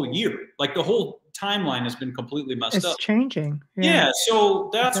lost a whole year. Like the whole timeline has been completely messed up. It's changing. Yeah. So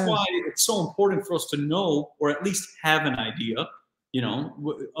that's why it's so important for us to know, or at least have an idea, you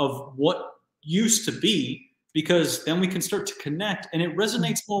know, of what used to be, because then we can start to connect and it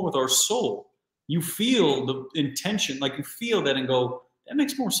resonates more with our soul. You feel the intention, like you feel that and go, that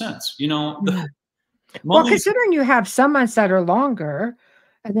makes more sense. You know, well, considering you have some months that are longer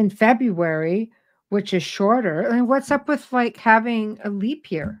and then February, which is shorter. And what's up with like having a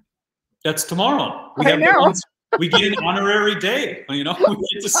leap year? That's tomorrow. We we get an honorary day. You know, we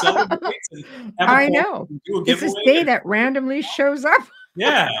get to celebrate. And have it's this day that randomly shows up.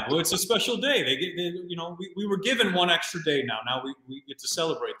 Yeah, well, it's a special day. You know, we were given one extra day now. Now we get to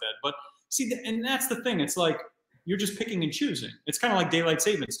celebrate that. But see, and that's the thing. It's like you're just picking and choosing. It's kind of like daylight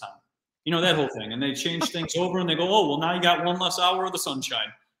savings time. You know, that whole thing. And they change things over and they go, oh, well, now you got one less hour of the sunshine.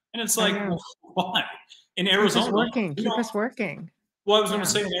 And it's like, well, why? In Arizona, keep us working. Well, I was going to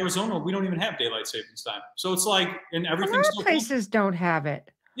say in Arizona, we don't even have daylight savings time. So it's like, and everything's a lot of places don't have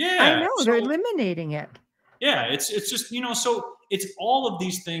it. Yeah. I know, they're eliminating it. Yeah, it's just, you know, so it's all of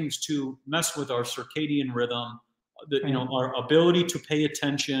these things to mess with our circadian rhythm, you know, our ability to pay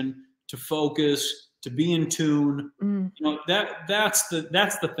attention, to focus, to be in tune. You know, that's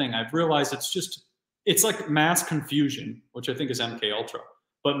the thing. I've realized it's like mass confusion, which I think is MK Ultra,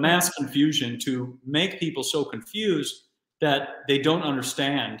 but mass confusion to make people so confused that they don't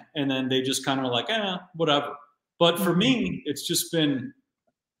understand. And then they just kind of like, whatever. But for me, it's just been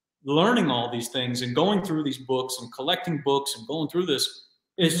learning all these things and going through these books and collecting books and going through this.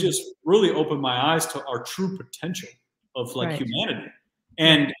 It's just really opened my eyes to our true potential of like humanity.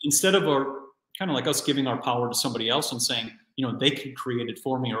 And instead of kind of like us giving our power to somebody else and saying, you know, they can create it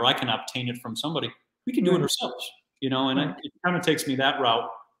for me or I can obtain it from somebody, we can do it ourselves, you know, and it kind of takes me that route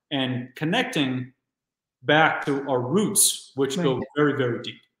and connecting back to our roots, which go very, very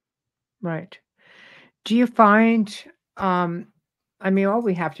deep. Right. Do you find, I mean, all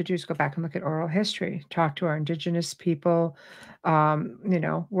we have to do is go back and look at oral history, talk to our indigenous people, you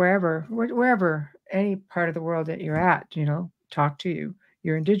know, wherever, any part of the world that you're at, you know, talk to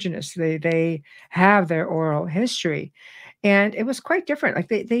you're indigenous. They have their oral history. And it was quite different. Like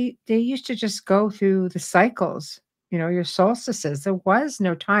they used to just go through the cycles, you know, your solstices. There was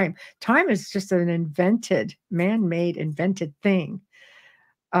no time. Time is just an invented, man-made, invented thing.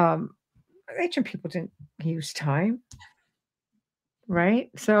 Ancient people didn't use time, right?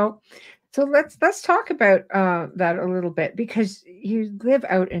 So let's talk about that a little bit, because you live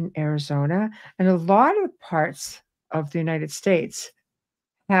out in Arizona, and a lot of parts of the United States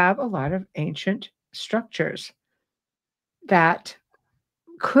have a lot of ancient structures that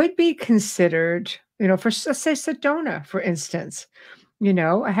could be considered, you know, for, let's say, Sedona, for instance. You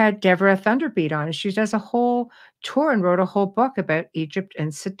know, I had Deborah Thunderbeat on, and she does a whole tour and wrote a whole book about Egypt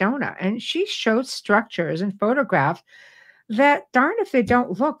and Sedona. And she showed structures and photographs that darn if they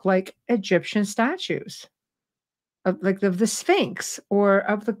don't look like Egyptian statues of like of the Sphinx or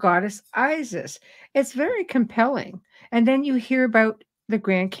of the goddess Isis. It's very compelling. And then you hear about the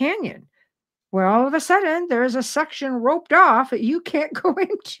Grand Canyon, where all of a sudden there is a section roped off that you can't go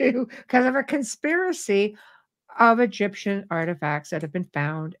into because of a conspiracy of Egyptian artifacts that have been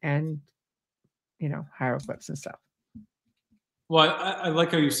found and, you know, hieroglyphs and stuff. Well, I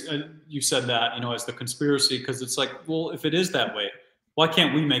like how you said that, you know, as the conspiracy, because it's like, well, if it is that way, why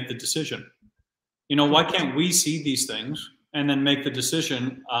can't we make the decision? You know, why can't we see these things and then make the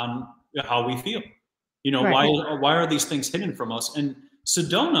decision on how we feel? You know, Right. why are these things hidden from us? And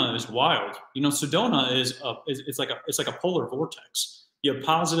Sedona is wild. You know, Sedona it's like a polar vortex. You have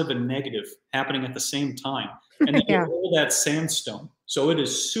positive and negative happening at the same time, and then Yeah. all that sandstone. So it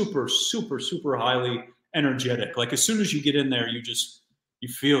is super, super, super highly energetic. Like as soon as you get in there, you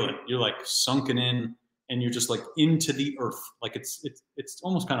feel it. You're like sunken in, and you're just like into the earth. Like it's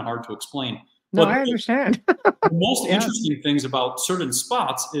almost kind of hard to explain. No, But I understand. the most Yeah. interesting things about certain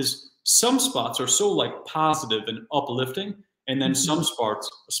spots is some spots are so like positive and uplifting, and then some spots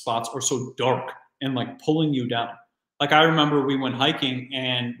are so dark and like pulling you down. Like I remember we went hiking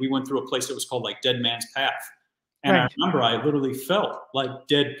and we went through a place that was called like Dead Man's Path. And I Right. remember I literally felt like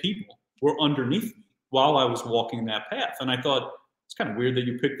dead people were underneath me while I was walking that path. And I thought, it's kind of weird that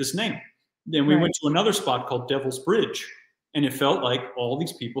you picked this name. Then we Right. went to another spot called Devil's Bridge. And it felt like all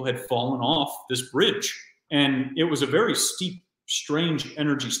these people had fallen off this bridge. And it was a very steep, strange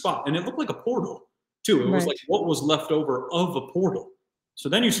energy spot. And it looked like a portal, too. It was Right. like what was left over of a portal. So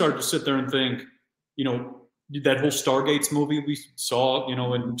then you started to sit there and think, you know, that whole Stargates movie we saw, you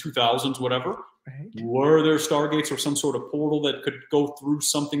know, in 2000s, whatever. Right. Were there Stargates or some sort of portal that could go through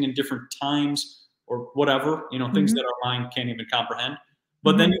something in different times or whatever, you know, things that our mind can't even comprehend.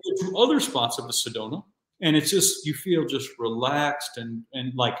 But then you go to other spots of the Sedona, and it's just, you feel just relaxed and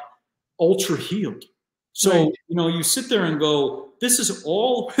like ultra healed. So, Right. you know, you sit there and go, this is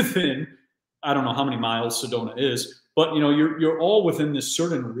all within, I don't know how many miles Sedona is, but, you know, you're all within this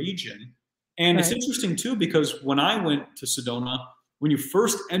certain region. And it's Right. interesting, too, because when I went to Sedona, when you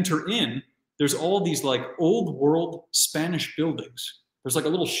first enter in, there's all these like old world Spanish buildings. There's like a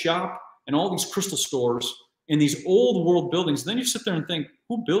little shop and all these crystal stores in these old world buildings. And then you sit there and think,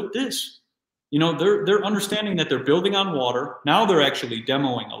 who built this? You know, they're understanding that they're building on water. Now they're actually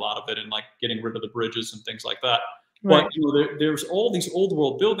demoing a lot of it and like getting rid of the bridges and things like that. Right. But you know, there's all these old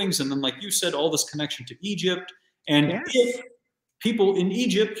world buildings, and then like you said, all this connection to Egypt. And Yes. if people in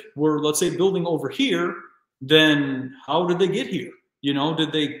Egypt were, let's say, building over here, then how did they get here? You know,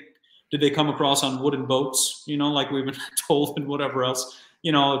 did they come across on wooden boats? You know, like we've been told, and whatever else.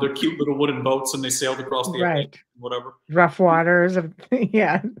 You know, they're cute little wooden boats, and they sailed across the Atlantic, whatever. Rough waters of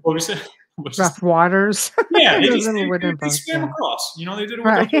yeah. What we say? Rough waters. Yeah, they Those just little wooden they boats, swam yeah. across. You know, they did it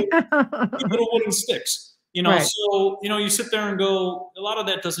with Right. those little wooden sticks. You know, Right. so you know, you sit there and go, a lot of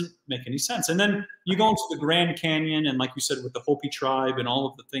that doesn't make any sense. And then you go into the Grand Canyon, and like you said, with the Hopi tribe and all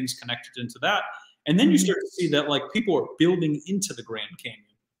of the things connected into that, and then you start to see that like people are building into the Grand Canyon,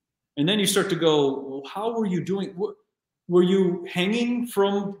 and then you start to go, well, how were you doing? Were you hanging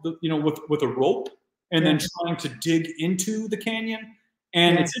from the, you know, with a rope and then trying to dig into the canyon?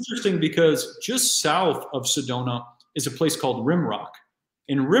 And it's interesting because just south of Sedona is a place called Rimrock.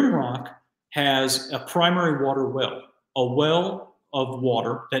 And Rimrock has a primary water well, a well of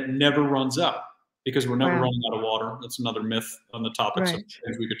water that never runs out, because we're never running out of water. That's another myth on the topics of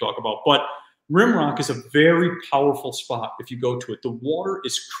things we could talk about. But Rimrock is a very powerful spot if you go to it. The water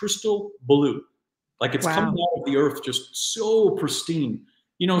is crystal blue. Like it's coming out of the earth just so pristine.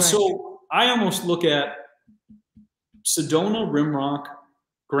 You know, so I almost look at Sedona, Rimrock,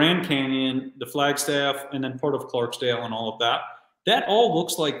 Grand Canyon, the Flagstaff, and then part of Clarksdale and all of that. That all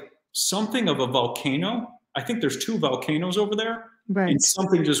looks like something of a volcano. I think there's 2 volcanoes over there. And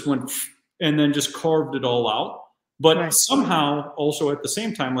something just went and then just carved it all out. But somehow also at the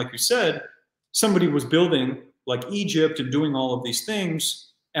same time, like you said, somebody was building like Egypt and doing all of these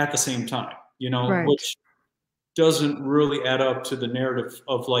things at the same time, you know, which doesn't really add up to the narrative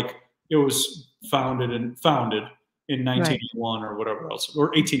of like it was founded in 1981 or whatever else, or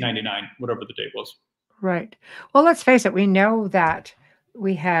 1899, whatever the date was. Right. Well, let's face it, we know that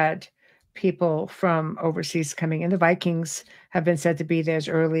we had people from overseas coming in. The Vikings have been said to be there as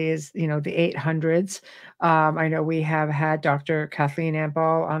early as, you know, the 800s. I know we have had Dr. Kathleen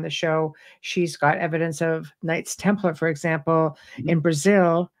Amball on the show. She's got evidence of Knights Templar, for example, in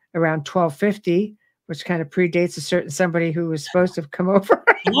Brazil around 1250, which kind of predates a certain somebody who was supposed to have come over.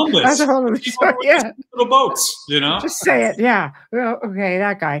 Columbus. That's a whole other story. Yeah. Little boats, you know? Just say it. Yeah. Well, okay,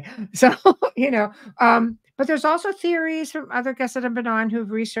 that guy. So, you know, But there's also theories from other guests that have been on who've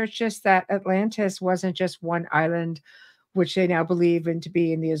researched this, that Atlantis wasn't just one island, which they now believe in to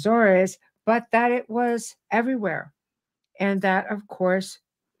be in the Azores, but that it was everywhere. And that, of course,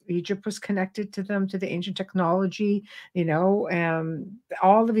 Egypt was connected to them, to the ancient technology, you know,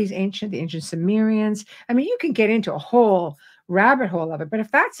 all of these the ancient Sumerians. I mean, you can get into a whole rabbit hole of it. But if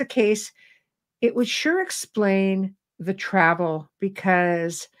that's the case, it would sure explain the travel,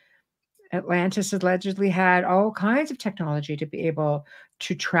 because Atlantis allegedly had all kinds of technology to be able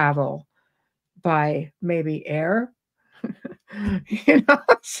to travel by maybe air. You know,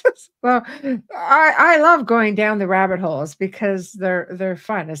 well, I love going down the rabbit holes because they're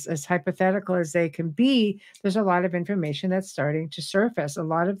fun. As hypothetical as they can be, there's a lot of information that's starting to surface. A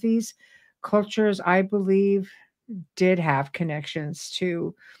lot of these cultures, I believe, did have connections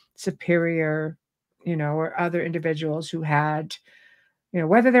to superior, you know, or other individuals who had, you know,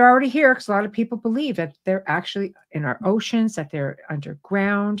 whether they're already here, because a lot of people believe that they're actually in our oceans, that they're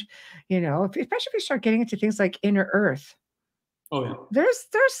underground, you know, especially if we start getting into things like inner Earth. Oh yeah.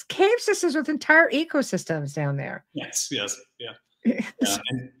 There's cave systems with entire ecosystems down there. Yes, yes, yeah. Yeah.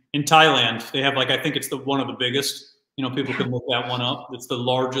 And in Thailand, they have, like, I think it's one of the biggest. You know, people can look that one up. It's the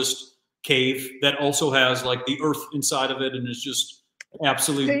largest cave that also has like the earth inside of it, and is just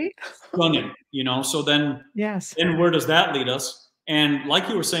absolutely stunning. You know, so then yes, then where does that lead us? And like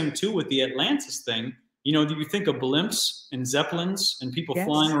you were saying too, with the Atlantis thing, you know, do you think of blimps and zeppelins and people yes,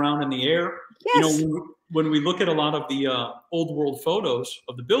 flying around in the air? yes. You know, when we look at a lot of the old world photos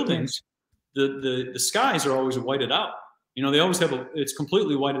of the buildings, yes, the skies are always whited out. You know, they always have it's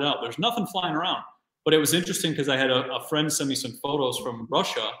completely whited out. There's nothing flying around. But it was interesting because I had a friend send me some photos from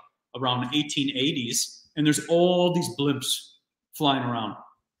Russia around 1880s, and there's all these blimps flying around.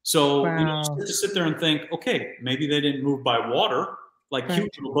 So, wow, you know, you start to sit there and think, okay, maybe they didn't move by water, like right,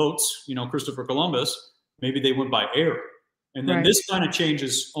 cute little boats, you know, Christopher Columbus. Maybe they went by air. And then right, this kind of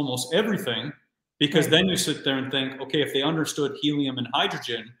changes almost everything, because right, then you sit there and think, okay, if they understood helium and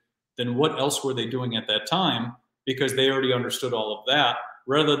hydrogen, then what else were they doing at that time? Because they already understood all of that,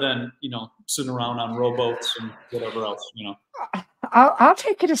 rather than, you know, sitting around on rowboats and whatever else, you know. I'll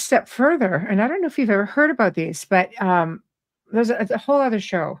take it a step further, and I don't know if you've ever heard about these, but there's a whole other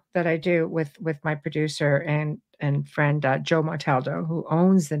show that I do with my producer and friend Joe Montaldo, who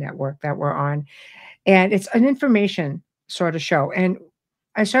owns the network that we're on, and it's an information sort of show. And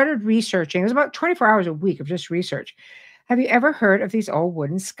I started researching. It was about 24 hours a week of just research. Have you ever heard of these old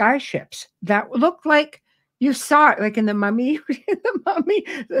wooden sky ships that look like you saw it, like in the Mummy? In the Mummy,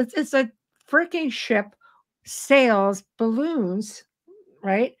 it's a freaking ship, sails, balloons,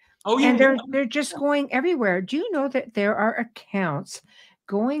 right? Oh yeah, And yeah. they're just going everywhere. Do you know that there are accounts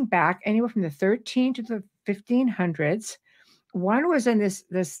going back anywhere from the 13 to the 1500s? One was in this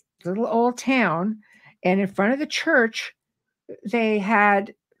little old town, and in front of the church, they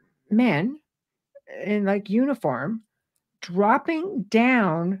had men in like uniform dropping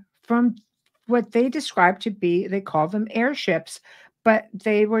down from what they described to be, they called them airships, but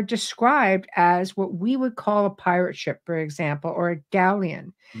they were described as what we would call a pirate ship, for example, or a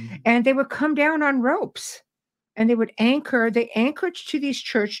galleon. Mm-hmm. And they would come down on ropes, and they would anchor. They anchored to these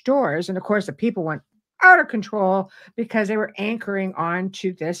church doors. And of course, the people went out of control because they were anchoring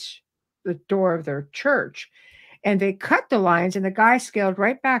onto the door of their church. And they cut the lines, and the guy scaled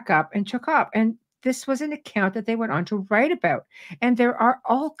right back up and took off. And this was an account that they went on to write about. And there are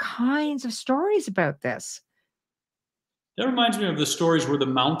all kinds of stories about this. That reminds me of the stories where the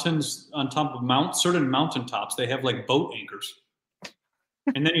mountains on top of certain mountaintops, they have like boat anchors.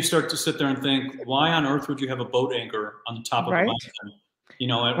 And then you start to sit there and think, why on earth would you have a boat anchor on the top of a mountain? You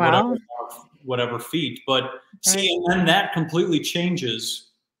know, at whatever feet. But see, and then that completely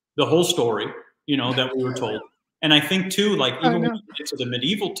changes the whole story, you know, that we were told. And I think too, like even when you get to the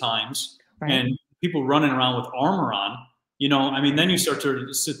medieval times and people running around with armor on, you know, I mean, then you start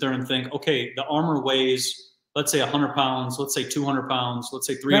to sit there and think, okay, the armor weighs, let's say 100 pounds, let's say 200 pounds, let's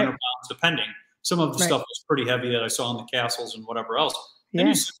say 300 pounds, depending. Some of the stuff was pretty heavy that I saw in the castles and whatever else. Then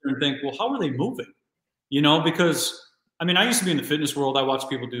you sit there and think, well, how are they moving? You know, because I mean, I used to be in the fitness world. I watched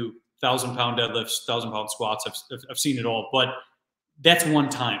people do 1,000-pound deadlifts, 1,000-pound squats. I've seen it all, but that's one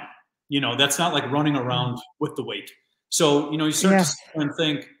time. You know, that's not like running around with the weight. So, you know, you start to sit there and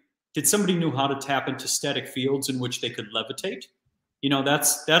think, did somebody know how to tap into static fields in which they could levitate? You know,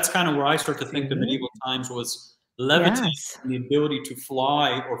 that's kind of where I start to think the medieval times was levitate, and the ability to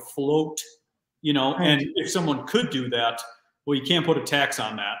fly or float, you know, and if someone could do that, well, you can't put a tax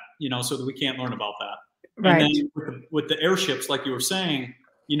on that, you know, so that we can't learn about that. And then with the airships, like you were saying,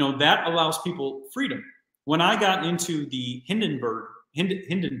 you know, that allows people freedom. When I got into the Hindenburg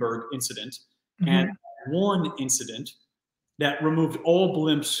incident, and one incident that removed all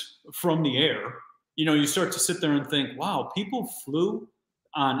blimps from the air, you know, you start to sit there and think, wow, people flew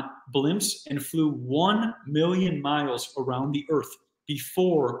on blimps and flew 1 million miles around the Earth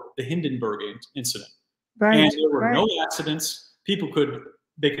before the Hindenburg incident. Right. And there were right. no accidents. They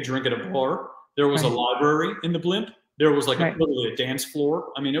could drink at a bar. There was a library in the blimp. There was like literally a dance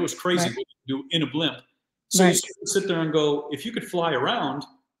floor. I mean, it was crazy what you do in a blimp. So you sit there and go, if you could fly around,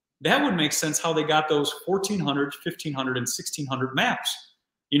 that would make sense how they got those 1400, 1500, and 1600 maps.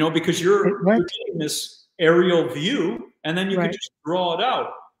 You know, because you're getting this aerial view, and then you can just draw it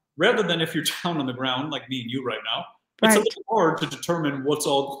out. Rather than if you're down on the ground, like me and you right now, it's a little hard to determine what's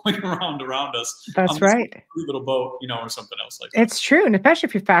all going around us. That's right. Little boat, you know, or something else like that. It's true. And especially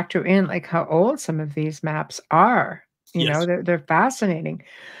if you factor in like how old some of these maps are, you know, they're fascinating.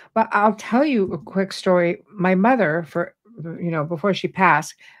 But I'll tell you a quick story. My mother, before she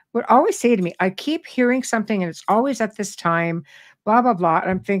passed, would always say to me, I keep hearing something and it's always at this time, blah, blah, blah. And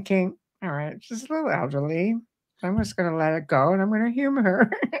I'm thinking, all right, she's a little elderly. I'm just going to let it go and I'm going to humor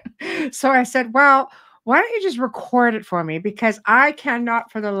her. So I said, well, why don't you just record it for me? Because I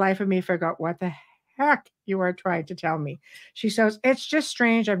cannot for the life of me figure out what the heck you are trying to tell me. She says, it's just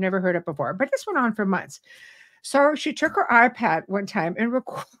strange. I've never heard it before. But this went on for months. So she took her iPad one time and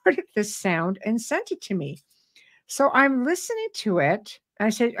recorded this sound and sent it to me. So I'm listening to it. I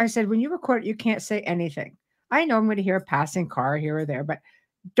said, when you record it, you can't say anything. I know I'm going to hear a passing car here or there, but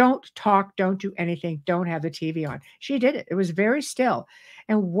don't talk, don't do anything, don't have the TV on. She did it. It was very still.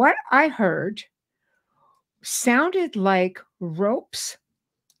 And what I heard sounded like ropes,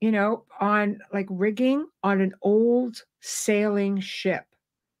 you know, on like rigging on an old sailing ship.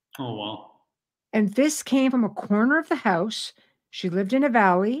 Oh, wow. And this came from a corner of the house. She lived in a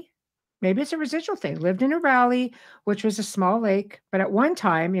valley. Maybe it's a residual thing. Lived in a valley, which was a small lake. But at one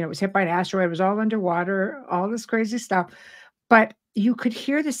time, you know, it was hit by an asteroid. It was all underwater, all this crazy stuff. But you could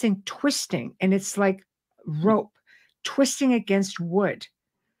hear this thing twisting, and it's like rope twisting against wood.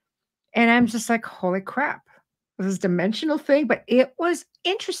 And I'm just like, holy crap. This dimensional thing. But it was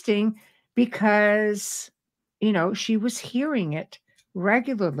interesting because, you know, she was hearing it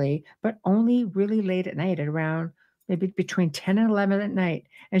regularly, but only really late at night, at around maybe between 10 and 11 at night.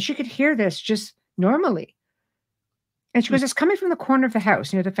 And she could hear this just normally. And she goes, it's coming from the corner of the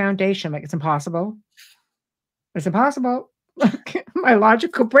house, near the foundation. Like, it's impossible. It's impossible. My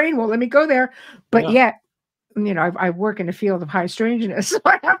logical brain won't let me go there. But yet, you know, I work in a field of high strangeness, so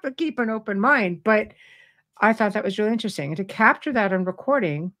I have to keep an open mind. But I thought that was really interesting. And to capture that on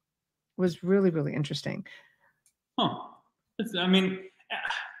recording was really, really interesting. Huh. I mean,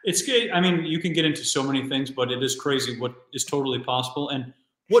 it's good. I mean, you can get into so many things, but it is crazy what is totally possible and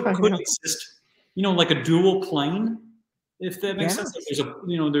what could exist. You know, like a dual plane, if that makes sense. Like there's a,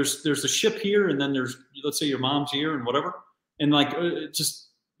 you know, there's a ship here, and then there's, let's say, your mom's here and whatever, and like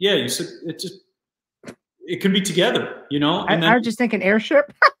you said, it can be together. You know, and I was just thinking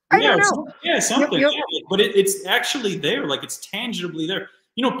airship. I don't know. Something. Yeah, but it's actually there. Like it's tangibly there.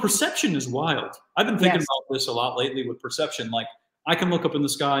 You know, perception is wild. I've been thinking about this a lot lately with perception. Like I can look up in the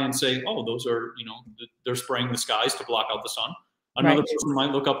sky and say, oh, those are, you know, they're spraying the skies to block out the sun. Another person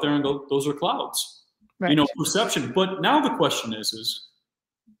might look up there and go, those are clouds. You know, perception. But now the question is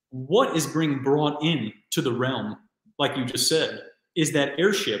what is being brought in to the realm? Like you just said, is that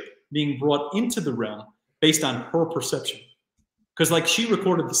airship being brought into the realm based on her perception? Because like she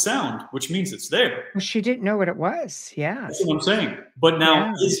recorded the sound, which means it's there. Well, she didn't know what it was. Yeah. That's what I'm saying. But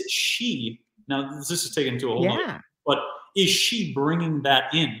now is she, now this is taken to a whole other, but is she bringing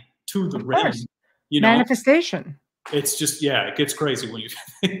that in to the realm? You know, manifestation. It's just, it gets crazy when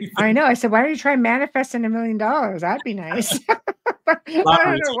you I know. I said, why don't you try manifesting $1 million? That'd be nice. I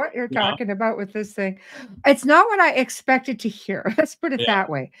don't know what you're talking about with this thing. It's not what I expected to hear. Let's put it that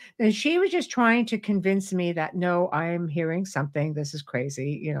way. And she was just trying to convince me that, no, I'm hearing something. This is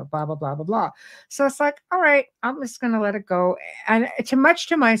crazy, you know, blah, blah, blah, blah, blah. So it's like, all right, I'm just going to let it go. And to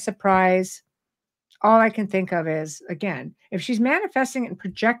my surprise, all I can think of is, again, if she's manifesting it and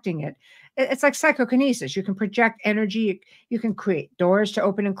projecting it, it's like psychokinesis. You can project energy. You can create doors to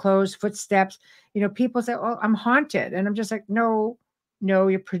open and close, footsteps. You know, people say, oh, I'm haunted. And I'm just like, no,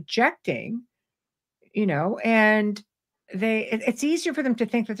 you're projecting, you know, and it's easier for them to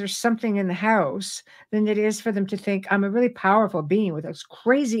think that there's something in the house than it is for them to think I'm a really powerful being with this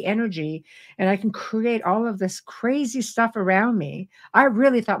crazy energy and I can create all of this crazy stuff around me. I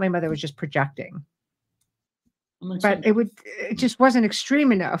really thought my mother was just projecting. But it just wasn't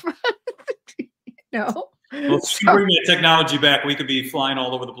extreme enough. No. Well, if you bring that technology back, we could be flying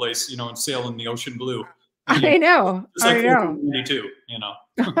all over the place, you know, and sailing the ocean blue. I know. It's like I know. You you know.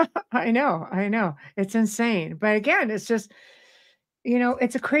 I know. It's insane. But again, it's just,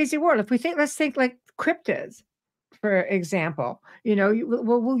 it's a crazy world. If we think, let's think like cryptids, for example.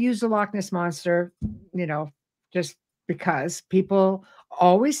 We'll use the Loch Ness Monster, just because people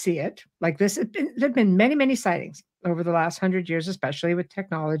always see it like this. There've been many, many sightings over the last 100 years, especially with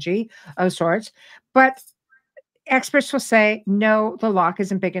technology of sorts. But experts will say, no, the loch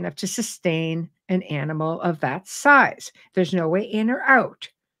isn't big enough to sustain an animal of that size. There's no way in or out.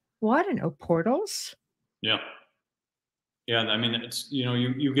 Well, I don't know, portals? Yeah. Yeah. I mean, it's,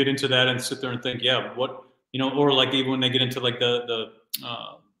 you get into that and sit there and think, yeah, what, or like even when they get into like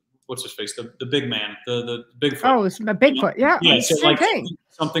what's his face? The big man, the Bigfoot. Oh, it's a Bigfoot. Yeah. Yeah. It's So the same like thing.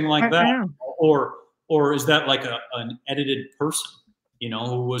 something like that. Or is that like an edited person,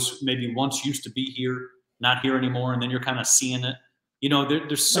 who was maybe once used to be here, not here anymore, and then you're kind of seeing it.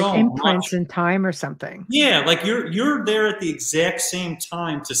 There's so like imprints much in time or something. Yeah, like you're there at the exact same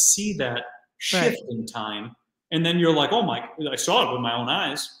time to see that shift in time, and then you're like, oh my, I saw it with my own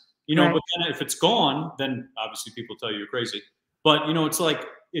eyes. But then if it's gone, then obviously people tell you you're crazy. But it's like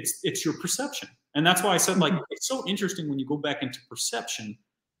it's your perception, and that's why I said like it's so interesting when you go back into perception,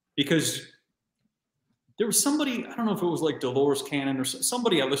 because there was somebody, I don't know if it was like Dolores Cannon or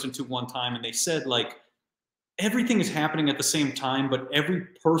somebody I listened to one time, and they said like everything is happening at the same time, but every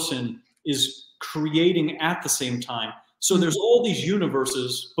person is creating at the same time. So there's all these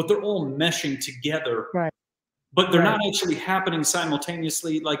universes, but they're all meshing together. Right. But they're not actually happening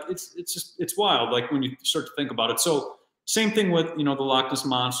simultaneously. Like it's wild. Like when you start to think about it. So same thing with, the Loch Ness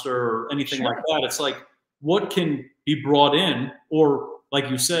Monster or anything like that. It's like, what can be brought in, or like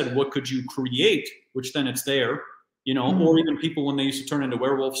you said, what could you create, which then it's there, or even people when they used to turn into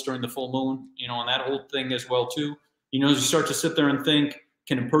werewolves during the full moon, and that whole thing as well too. You start to sit there and think,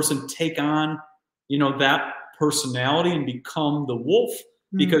 can a person take on, that personality and become the wolf?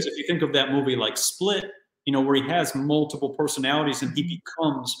 Because if you think of that movie like Split, where he has multiple personalities and he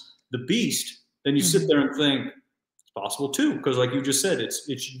becomes the beast, then you sit there and think it's possible too. Because like you just said, it's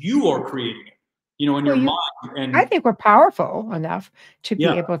you are creating it, in your mind. And I think we're powerful enough to be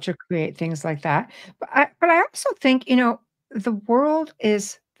able to create things like that. But I also think, the world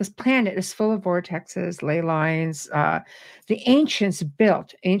is, this planet is full of vortexes, ley lines. The ancients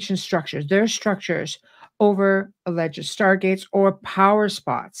built ancient structures. Their structures over alleged stargates or power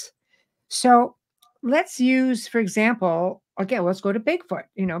spots. So let's use, for example, again, let's go to Bigfoot,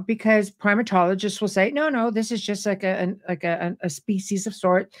 because primatologists will say, no, this is just like a species of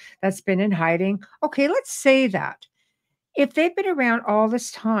sort that's been in hiding. Okay, let's say that. If they've been around all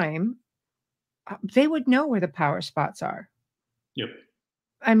this time, they would know where the power spots are. Yep.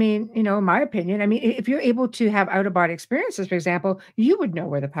 I mean, in my opinion, if you're able to have out-of-body experiences, for example, you would know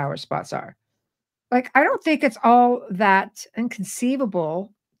where the power spots are. Like, I don't think it's all that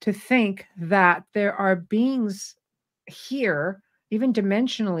inconceivable to think that there are beings here, even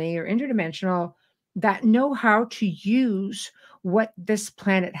dimensionally or interdimensional, that know how to use what this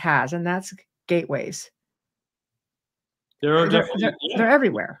planet has, and that's gateways. They're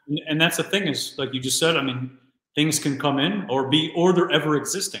everywhere. And that's the thing is, like you just said, things can come in or they're ever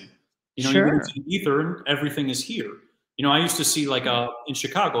existing. You get into the ether and everything is here. I used to see like in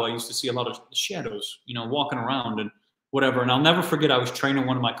Chicago, I used to see a lot of shadows, walking around and whatever. And I'll never forget, I was training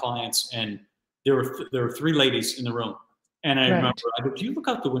one of my clients, and there were three ladies in the room. And I remember, I go, do you look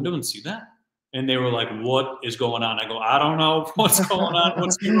out the window and see that? And they were like, what is going on? I go, I don't know what's going on.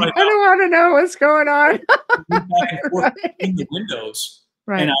 What's right now? I don't want to know what's going on. Back and forth in the windows.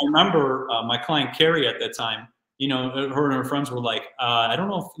 And I remember my client, Carrie, at that time, her and her friends were like, I don't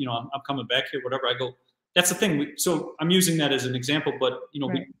know if, I'm coming back here, whatever. I go, that's the thing. So I'm using that as an example, but,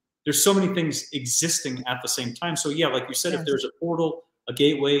 there's so many things existing at the same time. So yeah, like you said, if there's a portal, a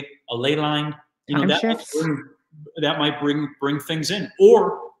gateway, a ley line, that might bring things in,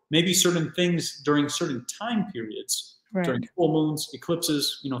 or maybe certain things during certain time periods, during full moons,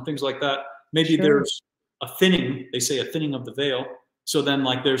 eclipses, things like that. Maybe there's a thinning, they say a thinning of the veil. So then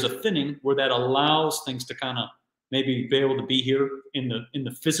like there's a thinning where that allows things to kind of maybe be able to be here in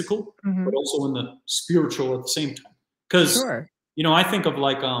the physical, but also in the spiritual at the same time. Because, I think of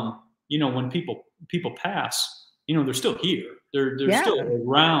like, when people pass, they're still here. They're still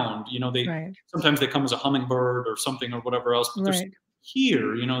around, sometimes they come as a hummingbird or something or whatever else, but they're still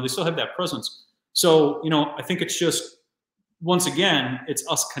here, they still have that presence. So, I think it's just, once again, it's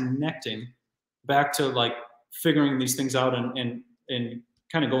us connecting back to like figuring these things out and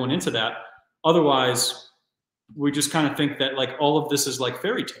kind of going into that. Otherwise, we just kind of think that like all of this is like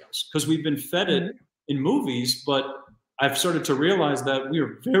fairy tales because we've been fed it in movies, but I've started to realize that we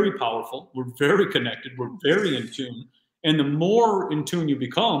are very powerful. We're very connected. We're very in tune. And the more in tune you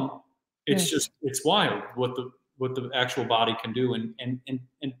become, it's just, it's wild what the actual body can do and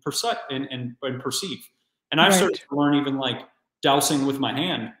perceive. And I've started to learn even like dousing with my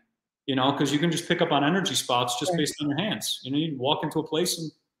hand, you know, because you can just pick up on energy spots just based on your hands. You know, you walk into a place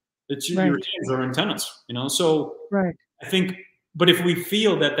and it's your hands are antennas, you know. So I think, but if we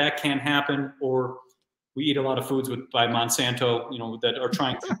feel that that can't happen, or we eat a lot of foods by Monsanto, you know, that are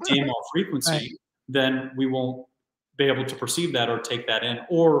trying to dim our frequency, then we won't be able to perceive that or take that in,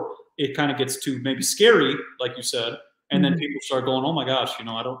 or it kind of gets too maybe scary, like you said, and then people start going, "Oh my gosh, you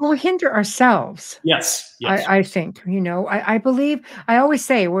know, I don't." Well, we hinder ourselves. Yes. I think, you know, I believe, I always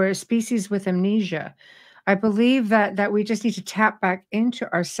say we're a species with amnesia. I believe that we just need to tap back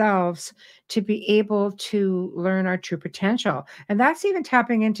into ourselves to be able to learn our true potential, and that's even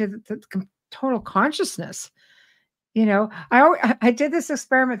tapping into the total consciousness. You know, I did this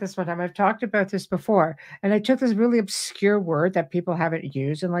experiment this one time. I've talked about this before, and I took this really obscure word that people haven't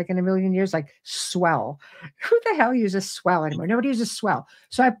used in like in a million years, like swell. Who the hell uses swell anymore? Nobody uses swell.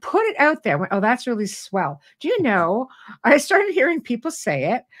 So I put it out there. Went, oh, that's really swell. Do you know? I started hearing people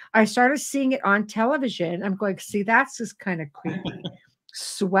say it. I started seeing it on television. I'm going, see, that's just kind of creepy.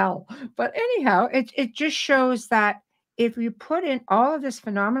 Swell. But anyhow, it just shows that if you put in all of this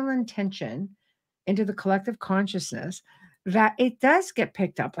phenomenal intention into the collective consciousness, that it does get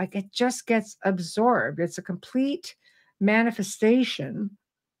picked up, like it just gets absorbed. It's a complete manifestation,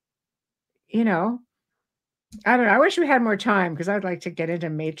 you know. I don't know. I wish we had more time, because I'd like to get into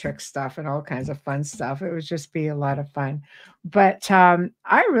matrix stuff and all kinds of fun stuff. It would just be a lot of fun. But I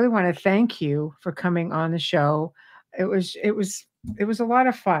really want to thank you for coming on the show. It was a lot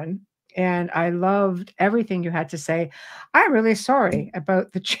of fun. And I loved everything you had to say. I'm really sorry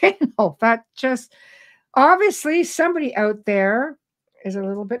about the channel. That just, obviously somebody out there is a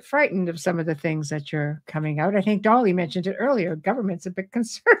little bit frightened of some of the things that you're coming out. I think Dolly mentioned it earlier. Government's a bit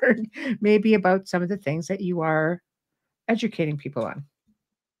concerned maybe about some of the things that you are educating people on.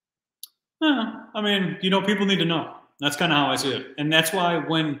 I mean, you know, people need to know. That's kind of how I see it. And that's why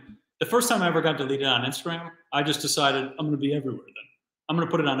when the first time I ever got deleted on Instagram, I just decided I'm going to be everywhere then. I'm going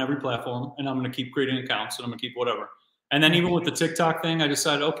to put it on every platform, and I'm going to keep creating accounts, and I'm going to keep whatever. And then even with the TikTok thing, I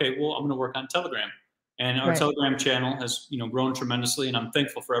decided, okay, well, I'm going to work on Telegram. And our Telegram channel has, you know, grown tremendously, and I'm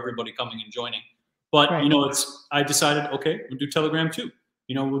thankful for everybody coming and joining. But, you know, I decided, okay, we'll do Telegram too.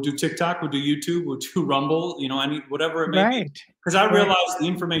 You know, we'll do TikTok, we'll do YouTube, we'll do Rumble, you know, whatever it may be. Because I realized the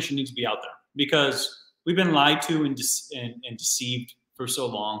information needs to be out there, because we've been lied to and deceived for so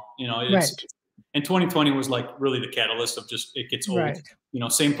long. You know, and 2020 was like really the catalyst of just, it gets old. You know,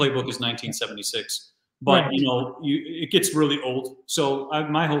 same playbook as 1976. But, you know, it gets really old. So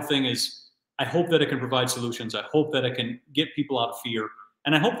my whole thing is, I hope that it can provide solutions. I hope that it can get people out of fear.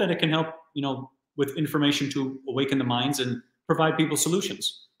 And I hope that it can help, you know, with information to awaken the minds and provide people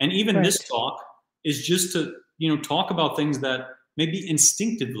solutions. And even this talk is just to, you know, talk about things that maybe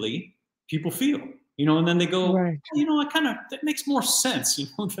instinctively people feel, you know, and then they go, you know, that makes more sense, you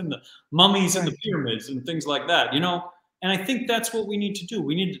know, than the mummies and the pyramids and things like that, you know. And I think that's what we need to do.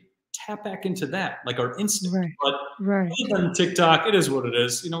 We need to tap back into that, like our instinct. But other than TikTok, it is what it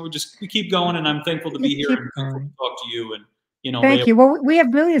is. You know, we keep going, and I'm thankful to be here and thankful to talk to you. And, you know, thank you. Well, we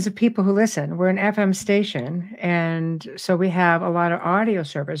have millions of people who listen. We're an FM station, and so we have a lot of audio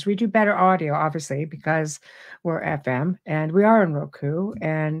servers. We do better audio, obviously, because we're FM, and we are in Roku.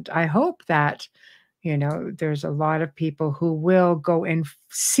 And I hope that, you know, there's a lot of people who will go and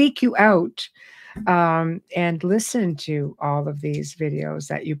seek you out and listen to all of these videos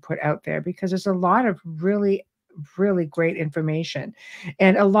that you put out there, because there's a lot of really, really great information.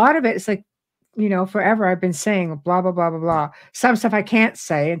 And a lot of it is like, you know, forever I've been saying blah, blah, blah, blah, blah. Some stuff I can't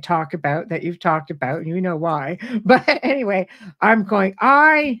say and talk about that you've talked about, and you know why. But anyway, I'm going,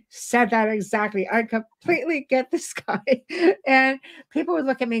 I said that exactly. I completely get this guy. And people would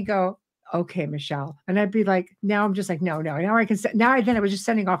look at me and go, okay, Michelle. And I'd be like, now I'm just like, no. Now I can say, then I was just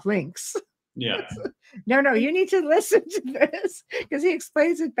sending off links. Yeah. No, you need to listen to this, because he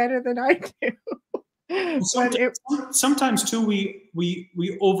explains it better than I do. Sometimes too, we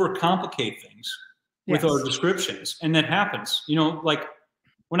overcomplicate things with our descriptions, and that happens. You know, like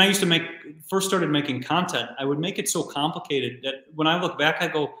when I used to first started making content, I would make it so complicated that when I look back, I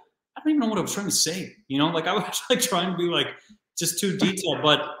go, I don't even know what I was trying to say. You know, like I was like trying to be like just too detailed.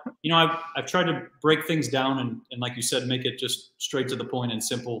 But you know, I've tried to break things down and like you said, make it just straight to the point and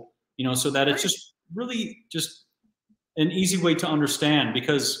simple. You know, so that it's just really just an easy way to understand.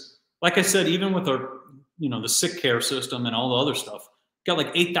 Because like I said, even with our, you know, the sick care system and all the other stuff, got like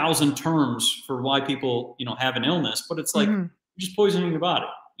 8,000 terms for why people, you know, have an illness, but it's like you're just poisoning your body.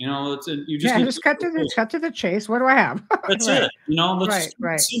 You know, you just Yeah, need just cut to the chase. What do I have? That's Right. it. You know, let's just keep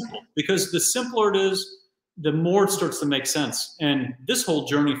Right. it simple, because the simpler it is, the more it starts to make sense. And this whole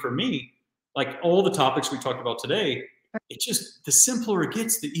journey for me, like all the topics we talked about today, it just, the simpler it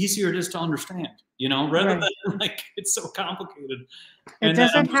gets, the easier it is to understand, you know, rather Right. than like it's so complicated. It And then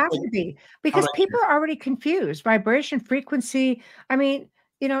I'm doesn't just have like, to be, how do because I people are already confused. Vibration, frequency. I mean,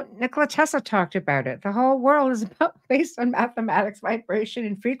 Nikola Tesla talked about it. The whole world is based on mathematics, vibration,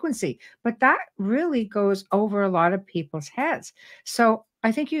 and frequency. But that really goes over a lot of people's heads. So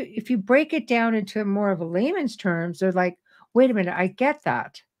I think if you break it down into more of a layman's terms, they're like, wait a minute, I get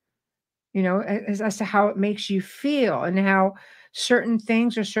that. As to how it makes you feel and how certain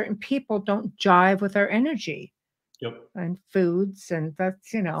things or certain people don't jive with our energy Yep. and foods, and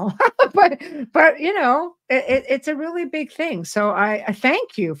that's but it's a really big thing. So I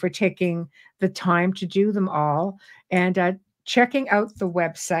thank you for taking the time to do them all, and checking out the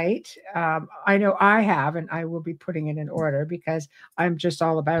website. I know I have, and I will be putting it in order because I'm just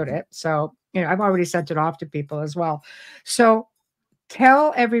all about it. So I've already sent it off to people as well. So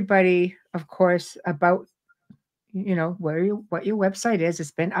tell everybody, of course, about what your website is. It's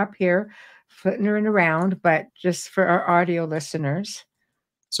been up here flittering around, but just for our audio listeners.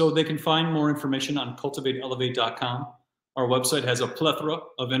 So they can find more information on cultivateelevate.com. Our website has a plethora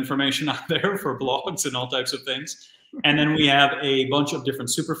of information out there for blogs and all types of things. And then we have a bunch of different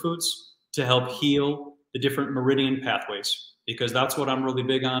superfoods to help heal the different meridian pathways, because that's what I'm really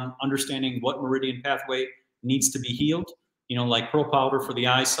big on, understanding what meridian pathway needs to be healed. Like pearl powder for the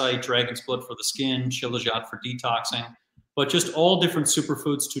eyesight, dragon's blood for the skin, shilajit for detoxing, but just all different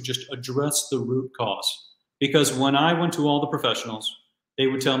superfoods to just address the root cause. Because when I went to all the professionals, they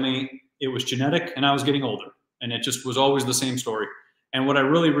would tell me it was genetic and I was getting older. And it just was always the same story. And what I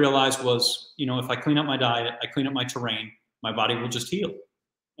really realized was, if I clean up my diet, I clean up my terrain, my body will just heal.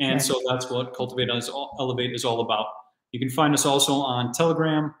 And Right. so that's what Elevate is all about. You can find us also on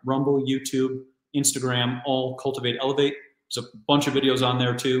Telegram, Rumble, YouTube, Instagram, all Cultivate Elevate. There's a bunch of videos on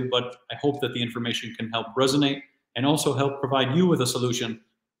there too, but I hope that the information can help resonate and also help provide you with a solution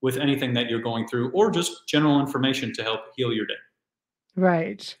with anything that you're going through, or just general information to help heal your day.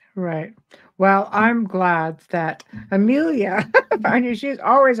 Right. Well, I'm glad that Amelia found you. She's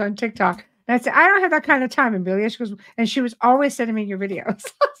always on TikTok. And I said, I don't have that kind of time, Amelia. She was always sending me your videos.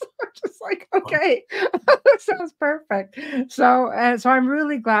 Just like, okay, that sounds perfect. So I'm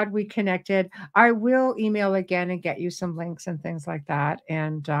really glad we connected. I will email again and get you some links and things like that.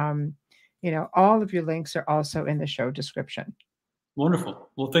 And all of your links are also in the show description. Wonderful.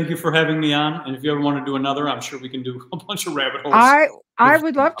 Well, thank you for having me on. And if you ever want to do another, I'm sure we can do a bunch of rabbit holes. I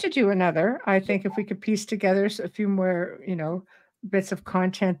would love to do another. I think if we could piece together a few more, bits of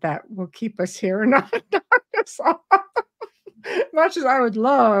content that will keep us here and not knock us off. Much as I would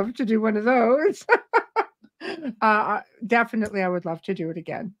love to do one of those. Definitely, I would love to do it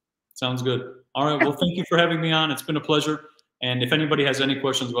again. Sounds good. All right. Well, thank you for having me on. It's been a pleasure. And if anybody has any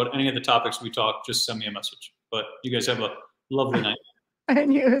questions about any of the topics we talked, just send me a message. But you guys have a lovely night.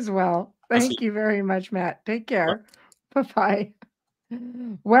 And you as well. Thank you very much, Matt. Take care. Bye-bye.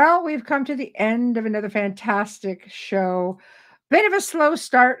 Well, we've come to the end of another fantastic show. Bit of a slow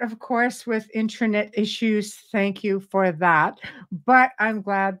start, of course, with internet issues. Thank you for that. But I'm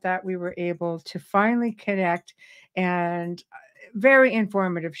glad that we were able to finally connect, and very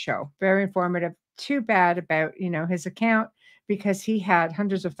informative show. Very informative. Too bad about, his account, because he had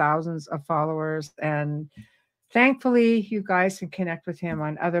hundreds of thousands of followers, and thankfully, you guys can connect with him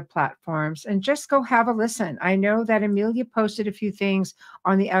on other platforms and just go have a listen. I know that Amelia posted a few things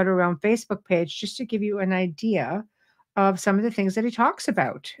on the Outer Realm Facebook page just to give you an idea of some of the things that he talks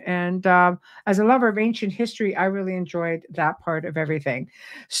about. And as a lover of ancient history, I really enjoyed that part of everything.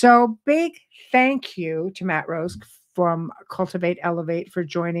 So big thank you to Matt Roeske from Cultivate Elevate for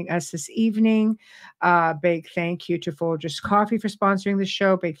joining us this evening. Big thank you to Folgers Coffee for sponsoring the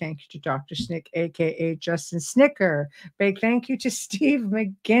show. Big thank you to Dr. Snick, aka Justin Snicker. Big thank you to Steve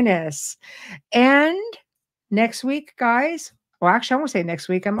McGinnis. And next week, guys, well, actually, I won't say next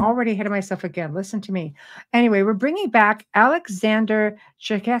week. I'm already ahead of myself again. Listen to me. Anyway, we're bringing back Alexander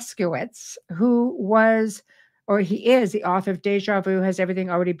Chekeskowitz, who was, or he is, the author of Deja Vu, Has Everything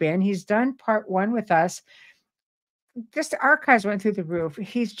Already Been? He's done part 1 with us. Just the archives went through the roof.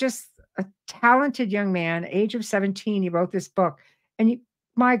 He's just a talented young man. Age of 17, he wrote this book. And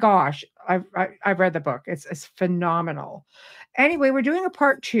my gosh, I've read the book. It's phenomenal. Anyway, we're doing a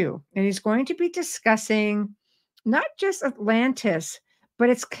part 2, and he's going to be discussing not just Atlantis, but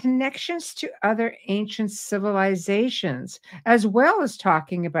its connections to other ancient civilizations, as well as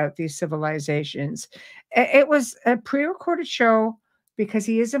talking about these civilizations. It was a pre-recorded show because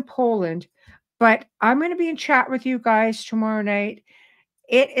he is in Poland. But I'm going to be in chat with you guys tomorrow night.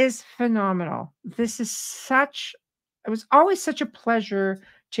 It is phenomenal. It was always such a pleasure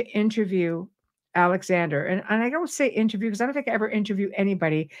to interview Alexander. And I don't say interview because I don't think I ever interview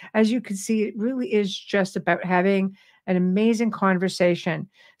anybody. As you can see, it really is just about having an amazing conversation.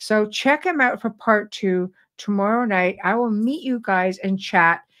 So check him out for part 2 tomorrow night. I will meet you guys in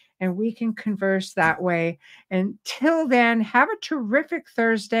chat and we can converse that way. Until then, have a terrific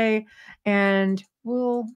Thursday and we'll